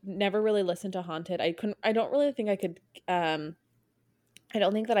 I never really listened to Haunted. I don't really think I could um I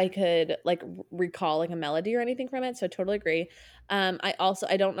don't think that I could like recall like a melody or anything from it, so I totally agree.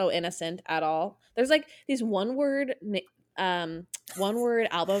 I don't know Innocent at all. There's like these one word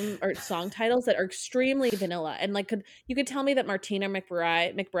album or song titles that are extremely vanilla, and like you could tell me that Martina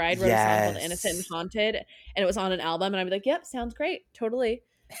McBride wrote a song called Innocent and Yes, Haunted, and it was on an album, and I'd be like, "Yep, sounds great, totally,"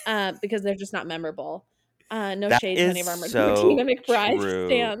 because they're just not memorable. No that shade to any is of our Martina so McBride true.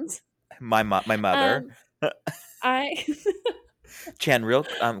 stands. My mother. Um, I Chan, real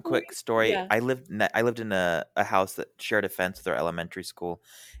quick we- story. yeah, I lived in a house that shared a fence with our elementary school,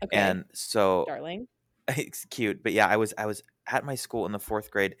 okay, and so darling. it's cute. But yeah, I was at my school in the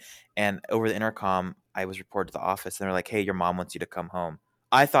fourth grade, and over the intercom, I was reported to the office, and they're like, "Hey, your mom wants you to come home."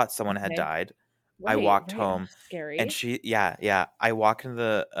 I thought someone had Okay. died. I Right, walked right. Oh, home, and scary. yeah. I walked into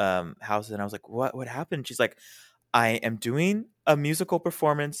the house, and I was like, "What happened?" She's like, I am doing a musical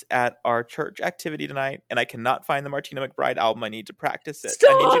performance at our church activity tonight, and I cannot find the Martina McBride album. I need to practice it.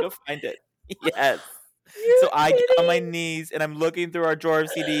 I need you Stop! to find it. Yes. So You're I get on my kidding. knees and I'm looking through our drawer of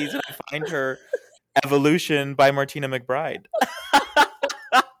CDs and I find her Evolution by Martina McBride.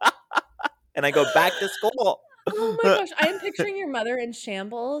 And I go back to school. Oh my gosh, I am picturing your mother in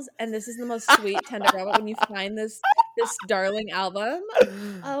shambles, and this is the most sweet, tender moment when you find this darling album.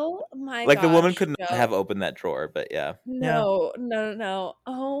 Oh my Like the woman gosh. could not No. have opened that drawer, but yeah. Yeah. No, no, no, no.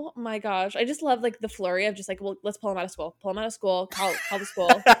 Oh my gosh. I just love like the flurry of just like, well, let's pull him out of school. Pull him out of school. Call the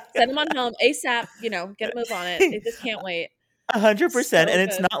school. Send him on home ASAP, get a move on it. It just can't wait. 100%, So and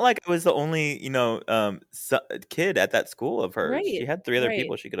it's good. not like I was the only, kid at that school of hers. She Right. had 3 other Right.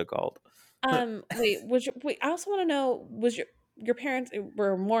 people she could have called. Wait, I also want to know, was your parents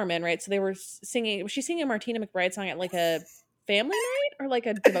were Mormon, right? So they were singing, was she singing a Martina McBride song at like a family night or like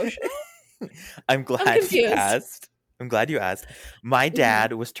a devotional? I'm I'm glad you confused. asked. I'm glad you asked. My Mhm.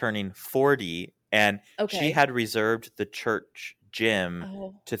 dad was turning 40, and she Okay. had reserved the church gym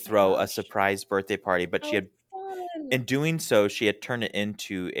Oh to my throw a gosh. surprise birthday party, but she How had fun. in doing so, she had turned it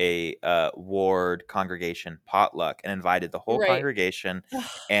into a ward congregation potluck and invited the whole Right. congregation Ugh.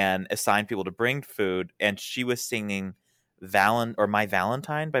 and assigned people to bring food. And she was singing My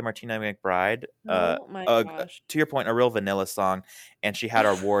Valentine" by Martina McBride. Oh my gosh. To your point, a real vanilla song. And she had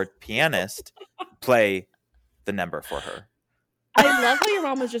our ward pianist play the number for her. I love how your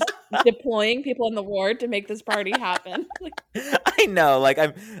mom was just deploying people in the ward to make this party happen. Like, I know, like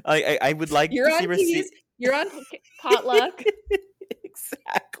I would like you're to see on receipt. keys, you're on potluck.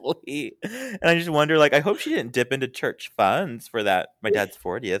 Exactly. And I just wonder, like, I hope she didn't dip into church funds for that, my dad's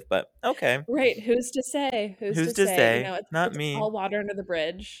 40th, but okay. Right, who's to say? Who's Who's to to say? say? Not It's me. all water under the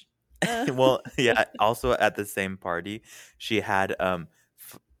bridge. Well, yeah, also at the same party, she had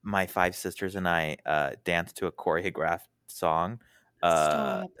my 5 sisters and I danced to a choreographed song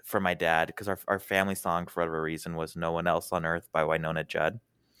Stop. for my dad because our family song for whatever reason was No One Else on Earth by Winona Judd.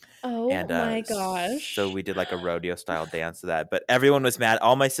 Oh And my gosh. so we did like a rodeo style dance to that. But everyone was mad.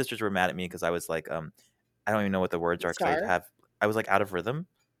 All my sisters were mad at me because I was like, I don't even know what the words are because Star? I was like out of rhythm,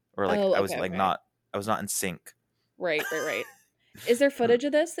 or like Oh, I was okay, like okay. I was not in sync. Right. Is there footage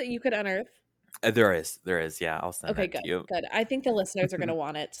of this that you could unearth? There is. Yeah, I'll send Okay, that to you. good. I think the listeners are going to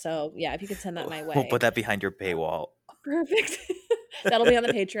want it. So yeah, if you could send that my We'll way. put that behind your paywall. Perfect. That'll be on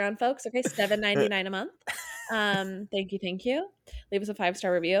the Patreon, folks. Okay, $7.99 a month. Thank you. Leave us a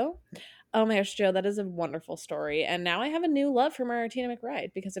 5-star review. Oh my gosh, Joe, that is a wonderful story. And now I have a new love for Martina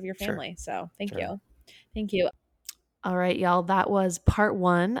McBride because of your family. So thank you. Thank you. All right, y'all. That was part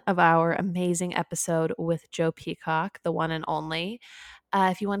 1 of our amazing episode with Joe Peacock, the one and only.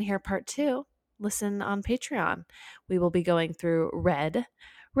 If you want to hear part 2, listen on Patreon. We will be going through Red,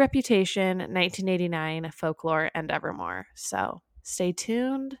 Reputation, 1989, Folklore, and Evermore. So stay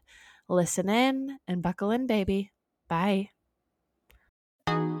tuned, listen in, and buckle in, baby. Bye.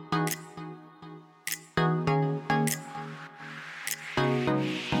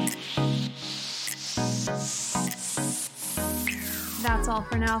 That's all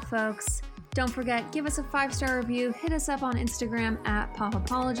for now, folks. Don't forget, give us a 5-star review, hit us up on Instagram at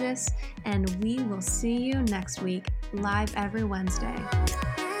PopApologists, and we will see you next week, live every Wednesday.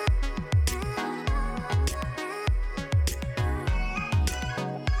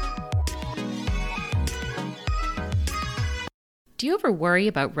 Do you ever worry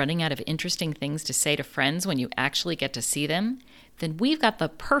about running out of interesting things to say to friends when you actually get to see them? Then we've got the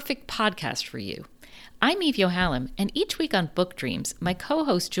perfect podcast for you. I'm Eve Yohalem, and each week on Book Dreams, my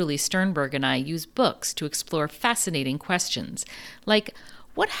co-host Julie Sternberg and I use books to explore fascinating questions, like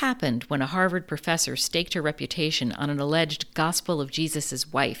what happened when a Harvard professor staked her reputation on an alleged Gospel of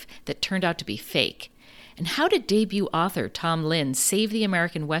Jesus' wife that turned out to be fake? And how did debut author Tom Lynn save the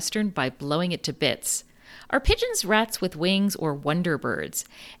American Western by blowing it to bits? Are pigeons rats with wings or wonder birds?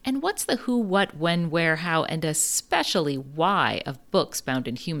 And what's the who, what, when, where, how, and especially why of books bound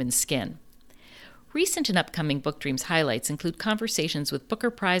in human skin? Recent and upcoming Book Dreams highlights include conversations with Booker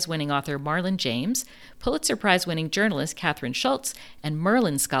Prize-winning author Marlon James, Pulitzer Prize-winning journalist Catherine Schultz, and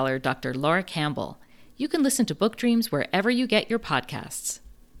Merlin scholar Dr. Laura Campbell. You can listen to Book Dreams wherever you get your podcasts.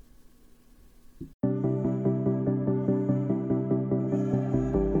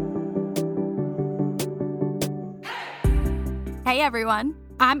 Hey everyone,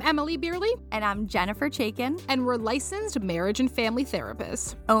 I'm Emily Beerley, and I'm Jennifer Chaikin, and we're licensed marriage and family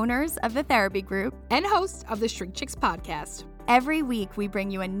therapists, owners of the Therapy Group, and hosts of the Shrink Chicks podcast. Every week, we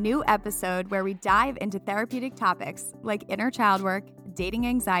bring you a new episode where we dive into therapeutic topics like inner child work, dating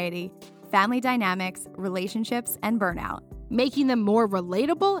anxiety, family dynamics, relationships, and burnout, making them more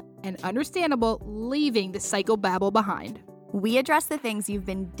relatable and understandable, leaving the psychobabble behind. We address the things you've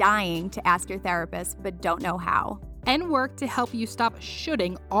been dying to ask your therapist but don't know how, and work to help you stop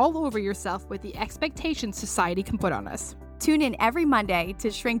shooting all over yourself with the expectations society can put on us. Tune in every Monday to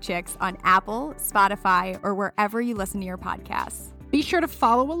Shrink Chicks on Apple, Spotify, or wherever you listen to your podcasts. Be sure to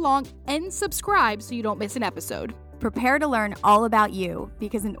follow along and subscribe so you don't miss an episode. Prepare to learn all about you,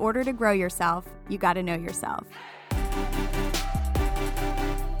 because in order to grow yourself, you got to know yourself.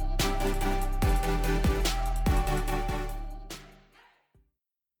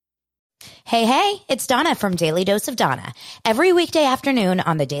 Hey, it's Donna from Daily Dose of Donna. Every weekday afternoon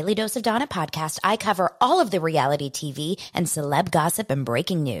on the Daily Dose of Donna podcast, I cover all of the reality TV and celeb gossip and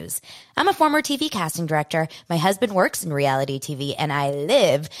breaking news. I'm a former TV casting director. My husband works in reality TV, and I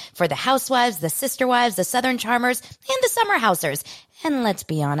live for the Housewives, the Sister Wives, the Southern Charmers, and the Summer Housers. And let's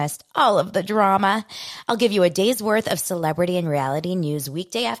be honest, all of the drama. I'll give you a day's worth of celebrity and reality news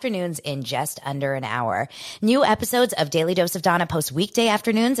weekday afternoons in just under an hour. New episodes of Daily Dose of Donna post weekday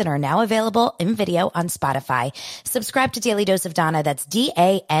afternoons and are now available in video on Spotify. Subscribe to Daily Dose of Donna, that's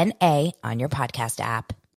DANA, on your podcast app.